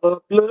how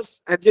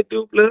plus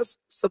adjective plus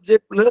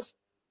subject plus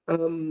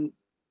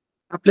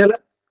आपल्याला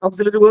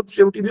ऑक्झिलरी वर्ब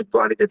शेवटी दिसतो,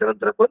 आणि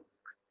त्याच्यानंतर आपण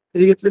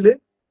हे घेतलेले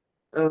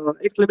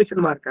एक्सक्लेमेशन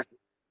मार्क आहे.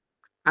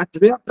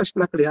 8व्या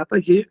प्रश्नाकडे आता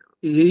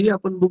हेही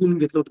आपण बघून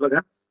घेतलं होतं बघा.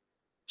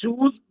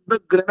 Choose the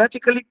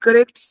grammatically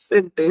correct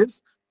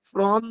sentence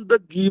from the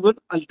given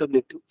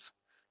alternative.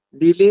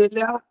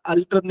 दिलेल्या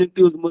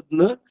अल्टरनेटिव्ह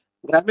मधनं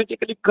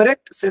ग्रामॅटिकली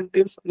करेक्ट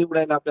सेंटेन्स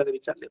निवडायला आपल्याला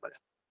विचारले बघा.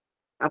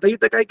 आता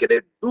इथं काय केलंय?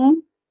 Do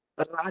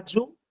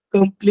Raju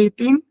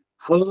completing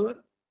her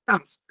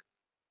task.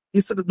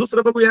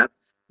 दुसरं बघूया,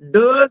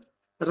 does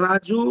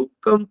Raju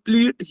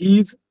complete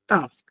his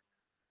task.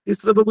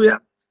 तिसरं बघूया,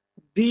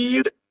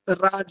 did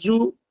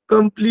Raju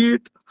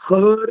complete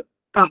her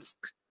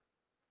task.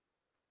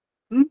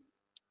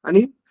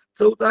 आणि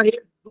चौथा आहे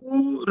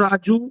do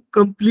Raju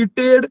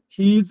completed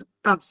his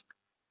task.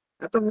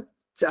 आता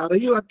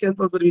 4ही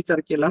वाक्यांचा जर विचार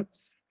केला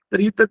तर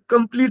इथं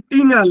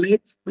कम्प्लिटिंग आले,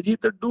 म्हणजे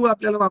इथं डू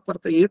आपल्याला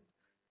वापरता येत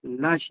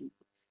नाही.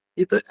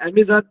 इथं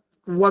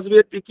अमेझॉन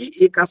वॉजवेअर पैकी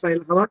एक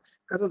असायला हवा,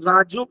 कारण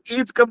Raju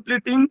is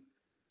completing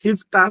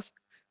his task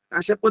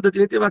अशा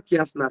पद्धतीने ते वाक्य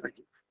असणार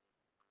आहे.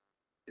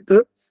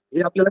 इथं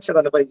हे आपल्या लक्षात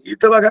आलं पाहिजे.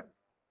 इथं बघा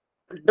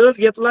डज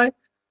घेतलाय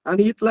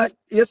आणि इथला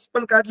एस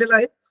पण काढलेला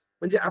आहे,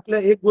 म्हणजे आपल्या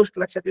एक गोष्ट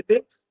लक्षात येते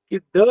की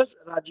does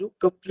Raju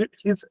complete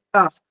his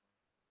task,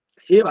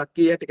 हे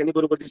वाक्य या ठिकाणी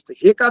बरोबर दिसतं.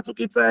 हे का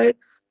चुकीचं आहे?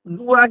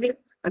 डू आहे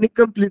आणि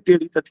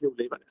कम्प्लिटेड इथं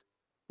ठेवलंय बघा.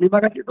 मी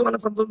बघा तुम्हाला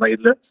समजून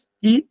सांगितलं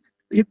की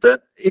इथं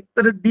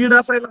एकतर डीड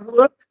असायला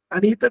हवं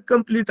आणि इथं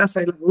कम्प्लीट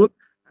असायला हवं,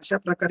 अशा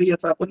प्रकारे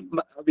याचा आपण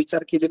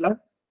विचार केलेला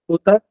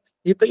होता.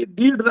 इथं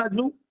डीड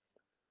राजू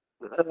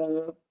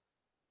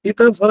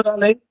इथं भर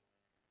आलाय,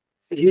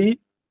 हे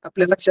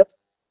आपल्या लक्षात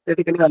त्या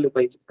ठिकाणी आलं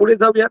पाहिजे. पुढे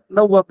जाऊया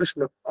 9वा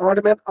प्रश्न, ऑड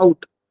मॅन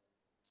आउट.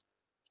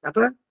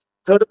 आता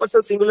थर्ड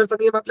पर्सन सिंग्युलरचा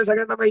नियम आपल्या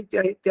सगळ्यांना माहिती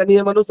आहे. त्या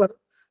नियमानुसार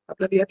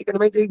आपल्याला या ठिकाणी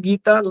माहिती आहे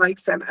Gita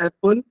likes and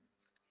apple.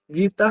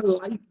 Gita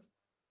likes,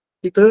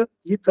 इथं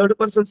ही थर्ड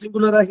पर्सन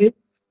सिंग्युलर आहे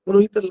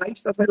म्हणून इथं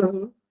लाईक्स असायला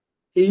हवं,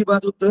 हेही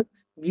बाद होतं.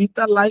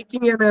 गीता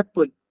लाइकिंग अँड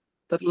ऍपल,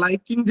 तर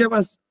लाइकिंग जेव्हा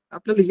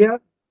आपल्याला ह्या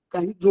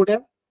काही जोड्या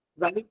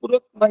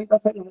जाणीवपूर्वक माहित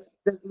असायला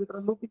हव्या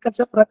मित्रांनो की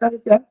कशा प्रकारे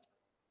त्या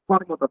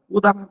फॉर्म होतात.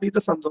 उदाहरणार्थ इथं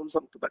समजावून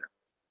सांगतो बघा.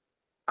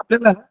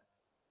 आपल्याला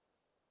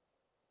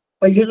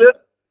पहिलं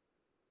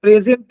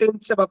प्रेझेंट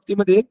टेन्सच्या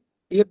बाबतीमध्ये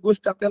एक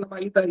गोष्ट आपल्याला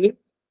माहित आहे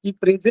की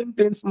प्रेझेंट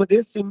टेन्स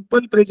मध्ये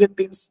सिंपल प्रेझेंट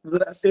टेन्स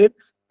जर असेल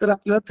तर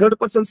आपल्याला थर्ड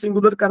पर्सन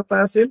सिंग्युलर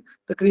करता असेल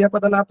तर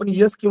क्रियापदाला आपण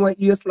यस किंवा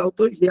इयस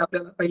लावतो, हे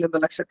आपल्याला पहिल्यांदा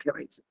लक्षात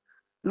ठेवायचं.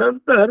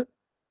 नंतर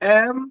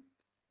M,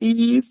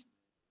 is,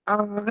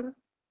 R,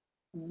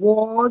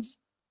 was,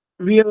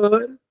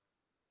 where,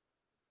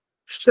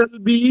 शल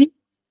बी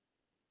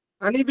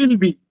आणि विल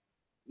बी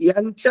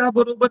यांच्या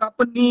बरोबर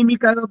आपण नेहमी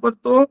काय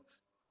वापरतो,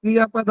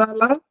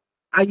 क्रियापदाला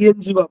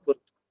आयएनजी वापरतो.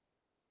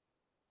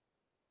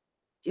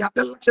 हे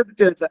आपल्याला लक्षात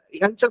ठेवायचं.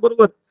 यांच्या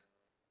बरोबर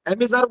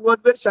Amazon, was,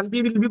 wear, shall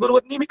be, will be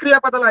बरोबर नेहमी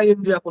क्रियापदाला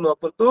आयएनजी आपण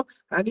वापरतो.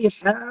 आणि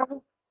हॅव,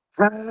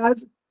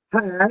 हॅज,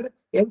 हॅड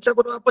यांच्या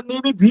बरोबर आपण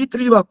नेहमी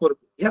V3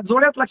 वापरतो. या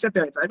जोड्याच लक्षात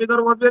ठेवायचं. Amazon,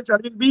 was, wear, shall,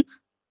 will be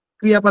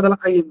क्रियापदाला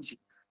आयएनजी,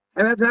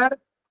 has, had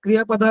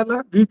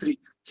क्रियापदाला V3.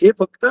 हे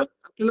फक्त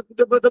आपल्याला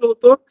कुठे बदल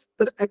होतो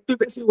तर ऍक्टिव्ह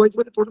पॅसिव्ह व्हॉइस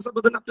मध्ये थोडासा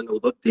बदल आपल्याला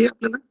होतो, ते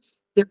आपल्याला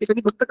त्या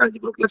ठिकाणी फक्त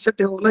काळजीपूर्वक लक्षात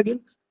ठेवावं लागेल.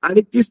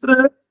 आणि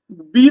तिसरं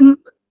बिन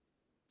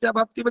च्या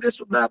बाबतीमध्ये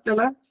सुद्धा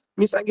आपल्याला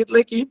मी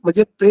सांगितलंय की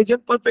म्हणजे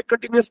प्रेझेंट परफेक्ट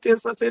कंटिन्युअस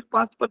टेन्स असेल,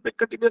 पास्ट परफेक्ट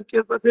कंटिन्युअस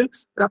टेन्स असेल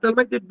तर आपल्याला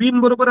माहिती आहे बिन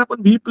बरोबर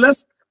आपण V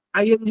प्लस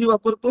आयएनजी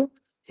वापरतो.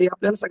 हे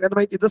आपल्याला सगळ्यांना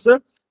माहिती. जसं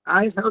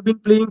I have bin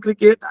playing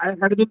cricket, I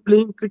had bin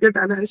playing cricket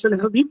आणि I shall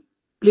have bin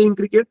playing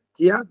cricket.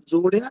 या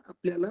जोड्या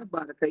आपल्याला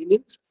बारकाईने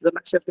जर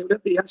लक्षात ठेवल्या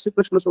तर याचे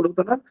प्रश्न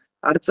सोडवताना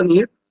अडचण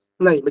येत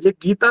नाही. म्हणजे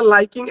गीता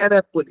लाइकिंग ॲन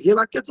ऍपल हे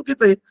वाक्य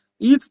चुकीचं आहे.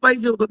 इज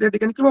पाहिजे होतं त्या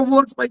ठिकाणी किंवा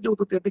वॉज पाहिजे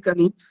होतं त्या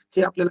ठिकाणी,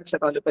 हे आपल्या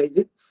लक्षात आलं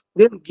पाहिजे.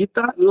 देन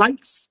गीता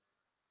लाइक्स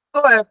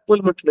अ ऍपल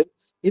म्हटलंय,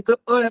 इथं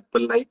अ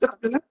ऍपल नाही तर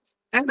आपल्याला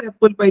ॲन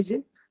ऍपल पाहिजे.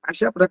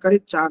 अशा प्रकारे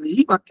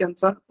चारही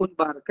वाक्यांचा आपण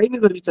बारकाईने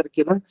जर विचार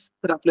केला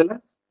तर आपल्याला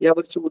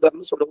यावरची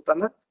उदाहरणं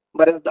सोडवताना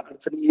बऱ्याचदा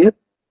अडचणी येत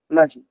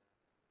नाही.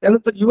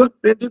 त्यानंतर your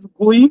friend is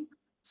going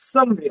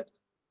somewhere,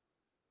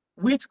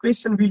 which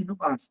question will you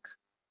ask.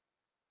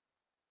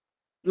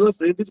 Your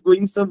friend is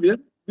going somewhere,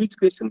 which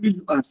question will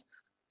you ask.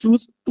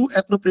 Choose to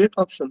appropriate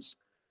options.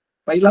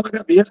 पहिला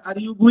बघा where are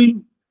you going,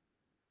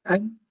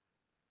 and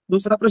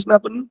दुसरा प्रश्न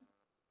आपण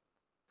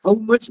हाऊ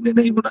मच ने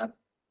नाही होणार,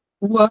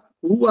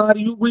 हु R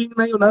you going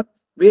नाही होणार,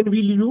 वेन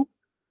विल यू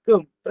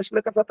कम. प्रश्न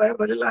कसा तयार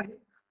झालेला आहे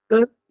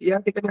तर या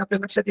ठिकाणी आपल्या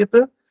लक्षात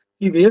येतं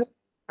की वेअर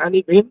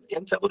आणि वेन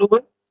यांच्या बरोबर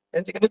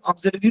या ठिकाणी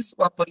ऑक्झिलरीज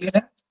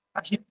वापरलेल्या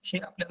आहेत. हे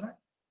आपल्याला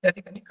त्या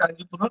ठिकाणी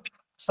काळजीपूर्वक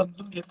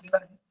समजून घेतलेलं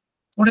आहे.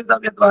 पुढे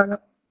जाऊयात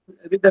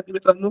विद्यार्थी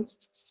मित्रांनो,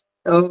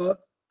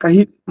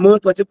 काही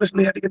महत्वाचे प्रश्न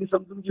या ठिकाणी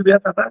समजून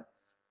घेऊयात. आता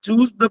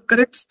choose the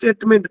correct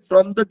statement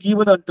from the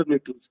given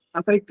alternative.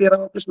 असा एक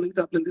 13वा प्रश्न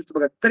इथं आपल्याला दिसतो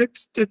बघा. करेक्ट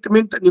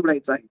स्टेटमेंट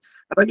निवडायचा आहे.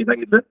 आता मी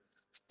सांगितलं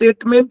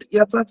स्टेटमेंट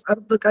याचाच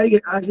अर्थ काय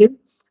आहे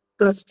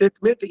तर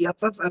स्टेटमेंट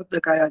याचाच अर्थ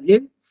काय आहे,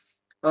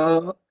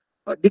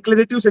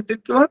 डिक्लेरेटिव्ह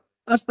सेंटेन्स किंवा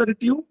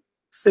असर्टिव्ह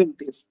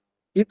सेंटेन्स.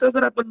 इथं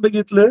जर आपण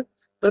बघितलं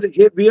तर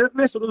हे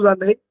वेअरने सुरू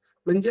झालंय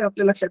म्हणजे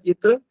आपल्या लक्षात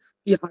येतं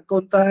की हा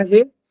कोणता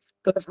आहे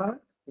तर हा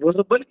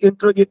व्हर्बल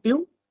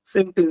इंट्रोगेटिव्ह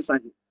सेंटेन्स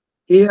आहे.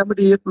 हे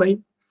यामध्ये येत नाही.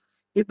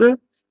 इथं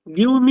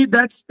गिव्ह मी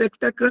दॅट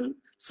स्पेक्टॅकल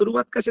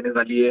सुरुवात कशाने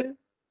झाली आहे,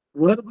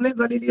 व्हर्बने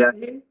झालेली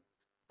आहे.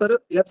 तर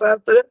याचा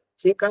अर्थ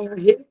हे काय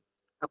आहे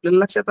आपल्याला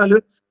लक्षात आलं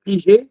की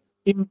हे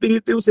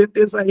इम्पेरेटिव्ह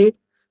सेंटेन्स आहे,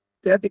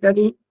 त्या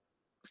ठिकाणी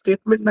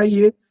स्टेटमेंट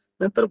नाहीये.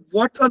 नंतर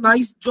व्हॉट अ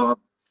नाईस जॉब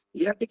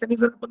या ठिकाणी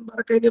जर आपण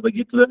बारकाईने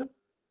बघितलं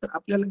तर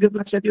आपल्याला लगेच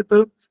लक्षात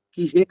येतं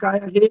की हे काय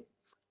आहे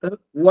तर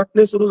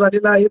व्हॉटने सुरू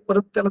झालेला आहे,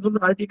 परत त्याला अजून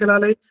आर्टिकल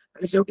आलंय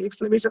आणि शेवटी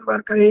एक्सक्लेमेशन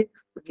मार्क आहे.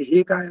 म्हणजे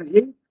हे काय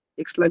आहे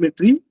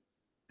एक्सक्लेमेटरी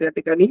त्या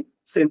ठिकाणी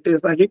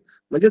सेंटेन्स आहे.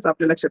 म्हणजेच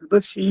आपल्या लक्षात येतं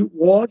शी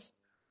वॉज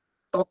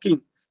टॉकिंग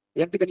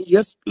या ठिकाणी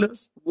yes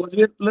plus was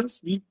were plus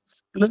we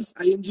plus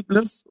आयएनजी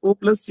plus O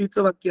plus C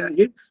चं वाक्य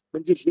आहे.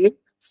 म्हणजे हे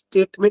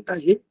स्टेटमेंट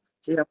आहे,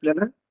 हे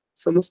आपल्याला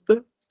समजतं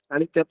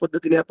आणि त्या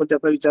पद्धतीने आपण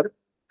त्याचा विचार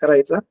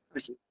करायचा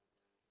आहे.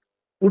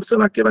 पुढचं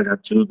वाक्य बघा.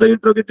 Choose the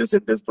interrogative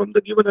sentence from the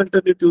given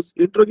alternative.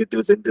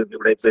 Interrogative sentence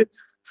निवडायचंय.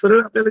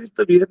 सरळ आपल्याला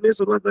दिसतं वेअरने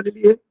सुरुवात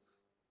झालेली आहे,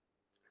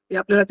 ते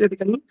आपल्याला त्या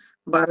ठिकाणी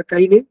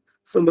बारकाईने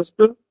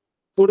समजतं.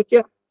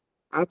 थोडक्यात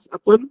आज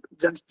आपण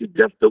जास्तीत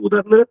जास्त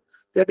उदाहरणं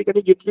त्या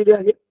ठिकाणी घेतलेली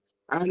आहेत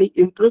आणि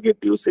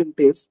इंट्रोगेटिव्ह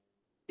सेंटेन्स,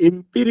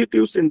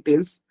 इम्पेरेटिव्ह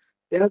सेंटेन्स,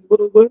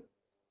 त्याचबरोबर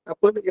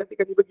आपण या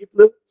ठिकाणी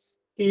बघितलं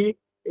की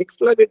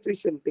एक्सक्लेमेटरी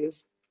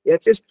सेंटेन्स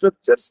याचे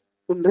स्ट्रक्चर्स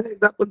पुन्हा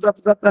एकदा आपण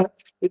जाता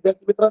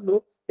विद्यार्थी मित्रांनो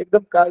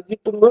एकदम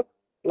काळजीपूर्वक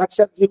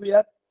लक्षात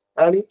घेऊयात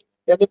आणि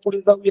त्याने पुढे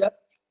जाऊयात.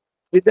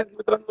 विद्यार्थी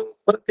मित्रांनो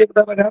परत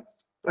एकदा बघा,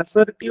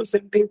 असर्टिव्ह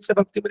सेंटेन्सच्या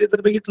बाबतीमध्ये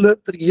जर बघितलं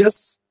तर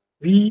यस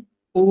व्ही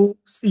ओ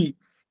सी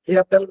हे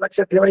आपल्याला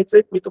लक्षात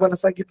ठेवायचंय. मी तुम्हाला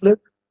सांगितलं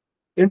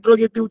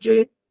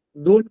इंट्रोगेटिव्हचे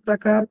 2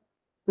 प्रकार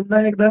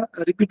पुन्हा एकदा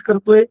रिपीट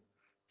करतोय,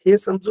 हे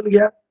समजून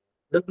घ्या.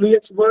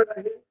 WH वर्ड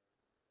आहे,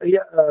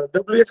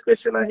 WH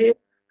क्वेश्चन आहे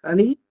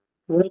आणि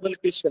व्हर्बल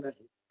क्वेश्चन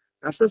आहे.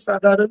 असं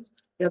साधारण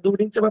या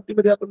दोन्हींच्या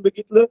बाबतीमध्ये आपण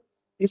बघितलं.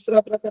 तिसरा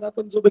प्रकार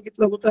आपण जो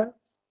बघितला होता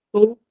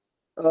तो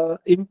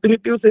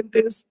इम्पेरेटिव्ह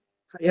सेंटेन्स.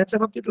 याच्या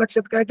बाबतीत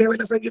लक्षात काय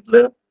ठेवायला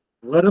सांगितलं,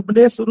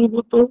 व्हर्बने सुरू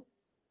होतो,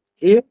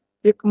 हे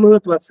एक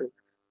महत्वाचं.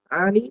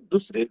 आणि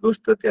दुसरी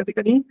गोष्ट त्या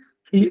ठिकाणी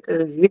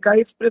हे काय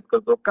एक्सप्रेस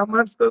करतो,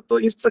 कमांड्स करतो,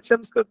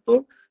 इन्स्ट्रक्शन्स करतो,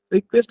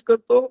 रिक्वेस्ट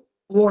करतो,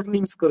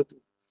 वॉर्निंग्स करतो.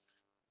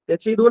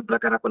 त्याचे 2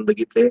 प्रकार आपण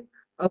बघितले,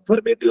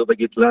 अफर्मेटिव्ह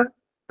बघितला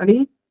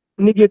आणि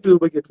निगेटिव्ह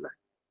बघितला.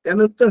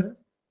 त्यानंतर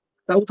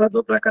चौथा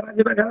जो प्रकार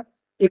आहे बघा,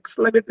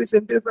 एक्सक्लेमेटरी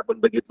सेंटेन्स आपण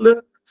बघितलं.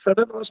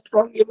 सडन और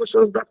स्ट्रॉंग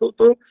इमोशन्स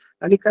दाखवतो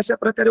आणि कशा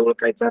प्रकारे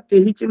ओळखायचा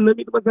तेही चिन्ह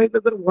मी बघायचं.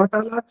 जर व्हॉट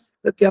आला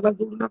तर त्याला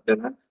जोडून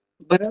आपल्याला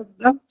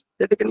बऱ्याचदा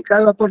त्या ठिकाणी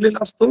काय वापरलेलं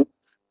असतो,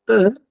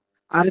 तर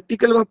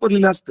आर्टिकल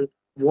वापरलेलं असतं.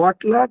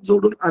 व्हॉटला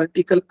जोडून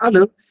आर्टिकल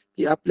आलं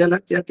की आपल्याला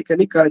त्या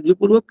ठिकाणी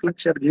काळजीपूर्वक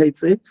लक्षात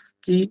घ्यायचंय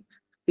की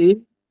ते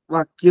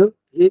वाक्य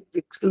हे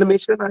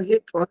एक्सक्लेमेशन आहे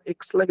किंवा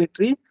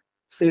एक्सक्लेमेटरी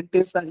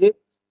सेंटेन्स आहे.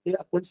 हे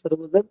आपण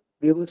सर्वजण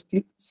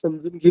व्यवस्थित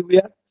समजून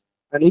घेऊया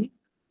आणि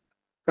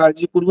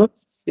काळजीपूर्वक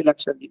ते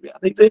लक्षात घेऊया.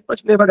 आता इथे एक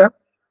प्रश्न आहे बघा,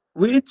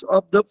 which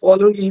of the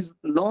following is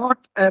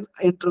not an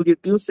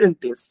interrogative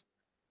sentence.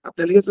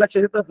 आपल्याला हेच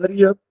लक्षात येतं,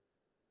 हरी अप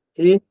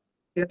हे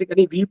त्या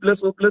ठिकाणी V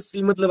plus O plus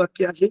C मधलं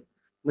वाक्य आहे,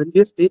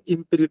 म्हणजेच ते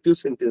इम्पेरेटिव्ह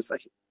सेंटेन्स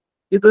आहे.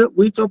 इथं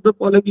which of the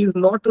following is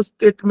not a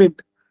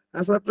statement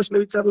असा प्रश्न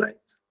विचारलाय.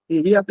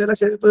 हे आपल्याला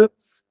लक्षात येतं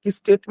की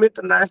स्टेटमेंट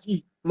नाही.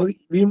 मग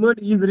women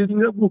is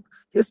reading a book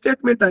हे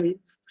स्टेटमेंट आहे.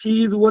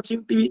 शी इज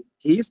वॉचिंग टीव्ही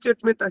हे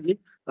स्टेटमेंट आहे.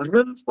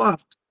 रन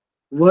फास्ट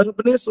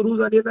वर्बने सुरू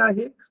झालेलं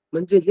आहे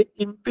म्हणजे हे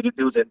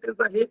इम्पेरेटिव्ह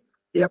सेंटेन्स आहे,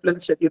 हे आपल्या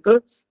लक्षात येतं.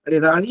 आणि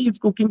राणी इज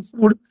कुकिंग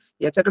फूड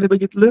याच्याकडे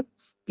बघितलं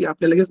की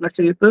आपल्याला लगेच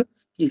लक्षात येतं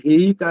की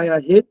हेही काय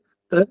आहे,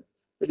 तर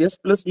एस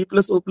प्लस बी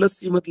प्लस ओ प्लस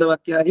सी मधलं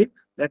वाक्य आहे.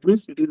 That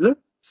means it is a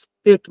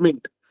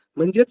statement.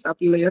 म्हणजेच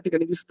आपल्याला या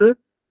ठिकाणी दिसतं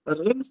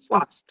रन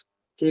फास्ट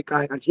हे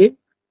काय आहे,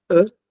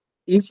 तर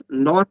is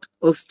not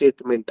a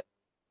statement.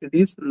 It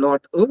is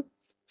not a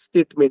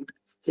statement.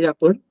 हे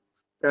आपण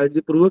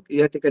काळजीपूर्वक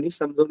या ठिकाणी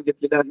समजावून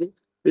घेतलेलं आहे.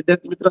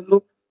 विद्यार्थी मित्रांनो,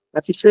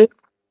 अतिशय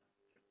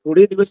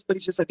थोडे दिवस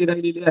परीक्षेसाठी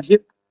राहिलेले आहेत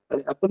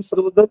आणि आपण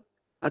सर्वजण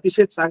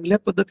अतिशय चांगल्या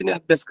पद्धतीने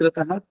अभ्यास करत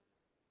आहात.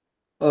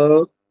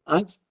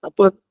 आज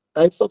आपण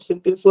टाइप्स ऑफ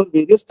सेंटेन्स वर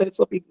व्हेरियस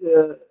टाइप्स ऑफ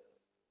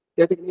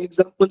या ठिकाणी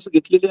एक्झाम्पल्स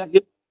घेतलेले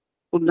आहेत.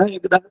 पुन्हा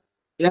एकदा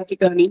या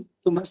ठिकाणी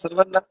तुम्हा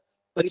सर्वांना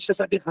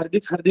परीक्षेसाठी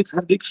हार्दिक हार्दिक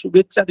हार्दिक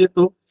शुभेच्छा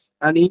देतो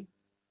आणि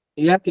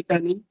या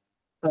ठिकाणी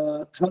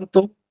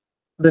थांबतो.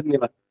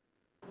 धन्यवाद.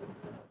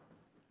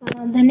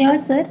 धन्यवाद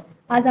सर.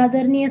 आज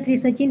आदरणीय श्री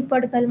सचिन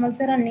पडकलमल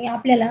सरांनी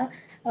आपल्याला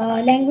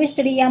लँग्वेज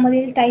स्टडी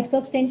यामधील टाइप्स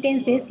ऑफ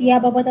सेंटेन्सेस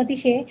याबाबत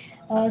अतिशय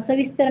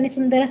सविस्तर आणि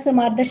सुंदर असं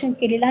मार्गदर्शन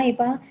केलेलं आहे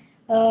पहा.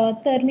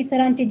 तर मी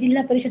सरांचे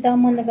जिल्हा परिषद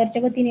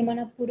अहमदनगरच्या वतीने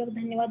मनपूर्वक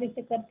धन्यवाद व्यक्त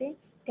करते.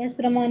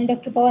 त्याचप्रमाणे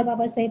डॉक्टर पवार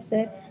बाबासाहेब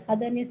सर,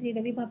 आदरणीय श्री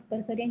रवी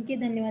भापकर सर यांचे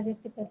धन्यवाद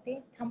व्यक्त करते.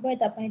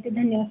 थांबूयात आपण इथे.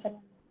 धन्यवाद सर.